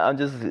 I'm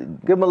just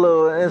give them a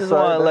little insight. Just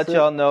want to let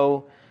y'all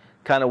know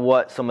kind of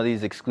what some of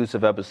these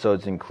exclusive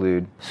episodes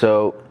include.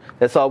 So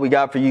that's all we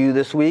got for you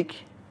this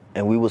week.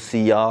 And we will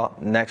see y'all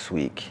next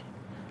week.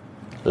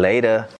 Later.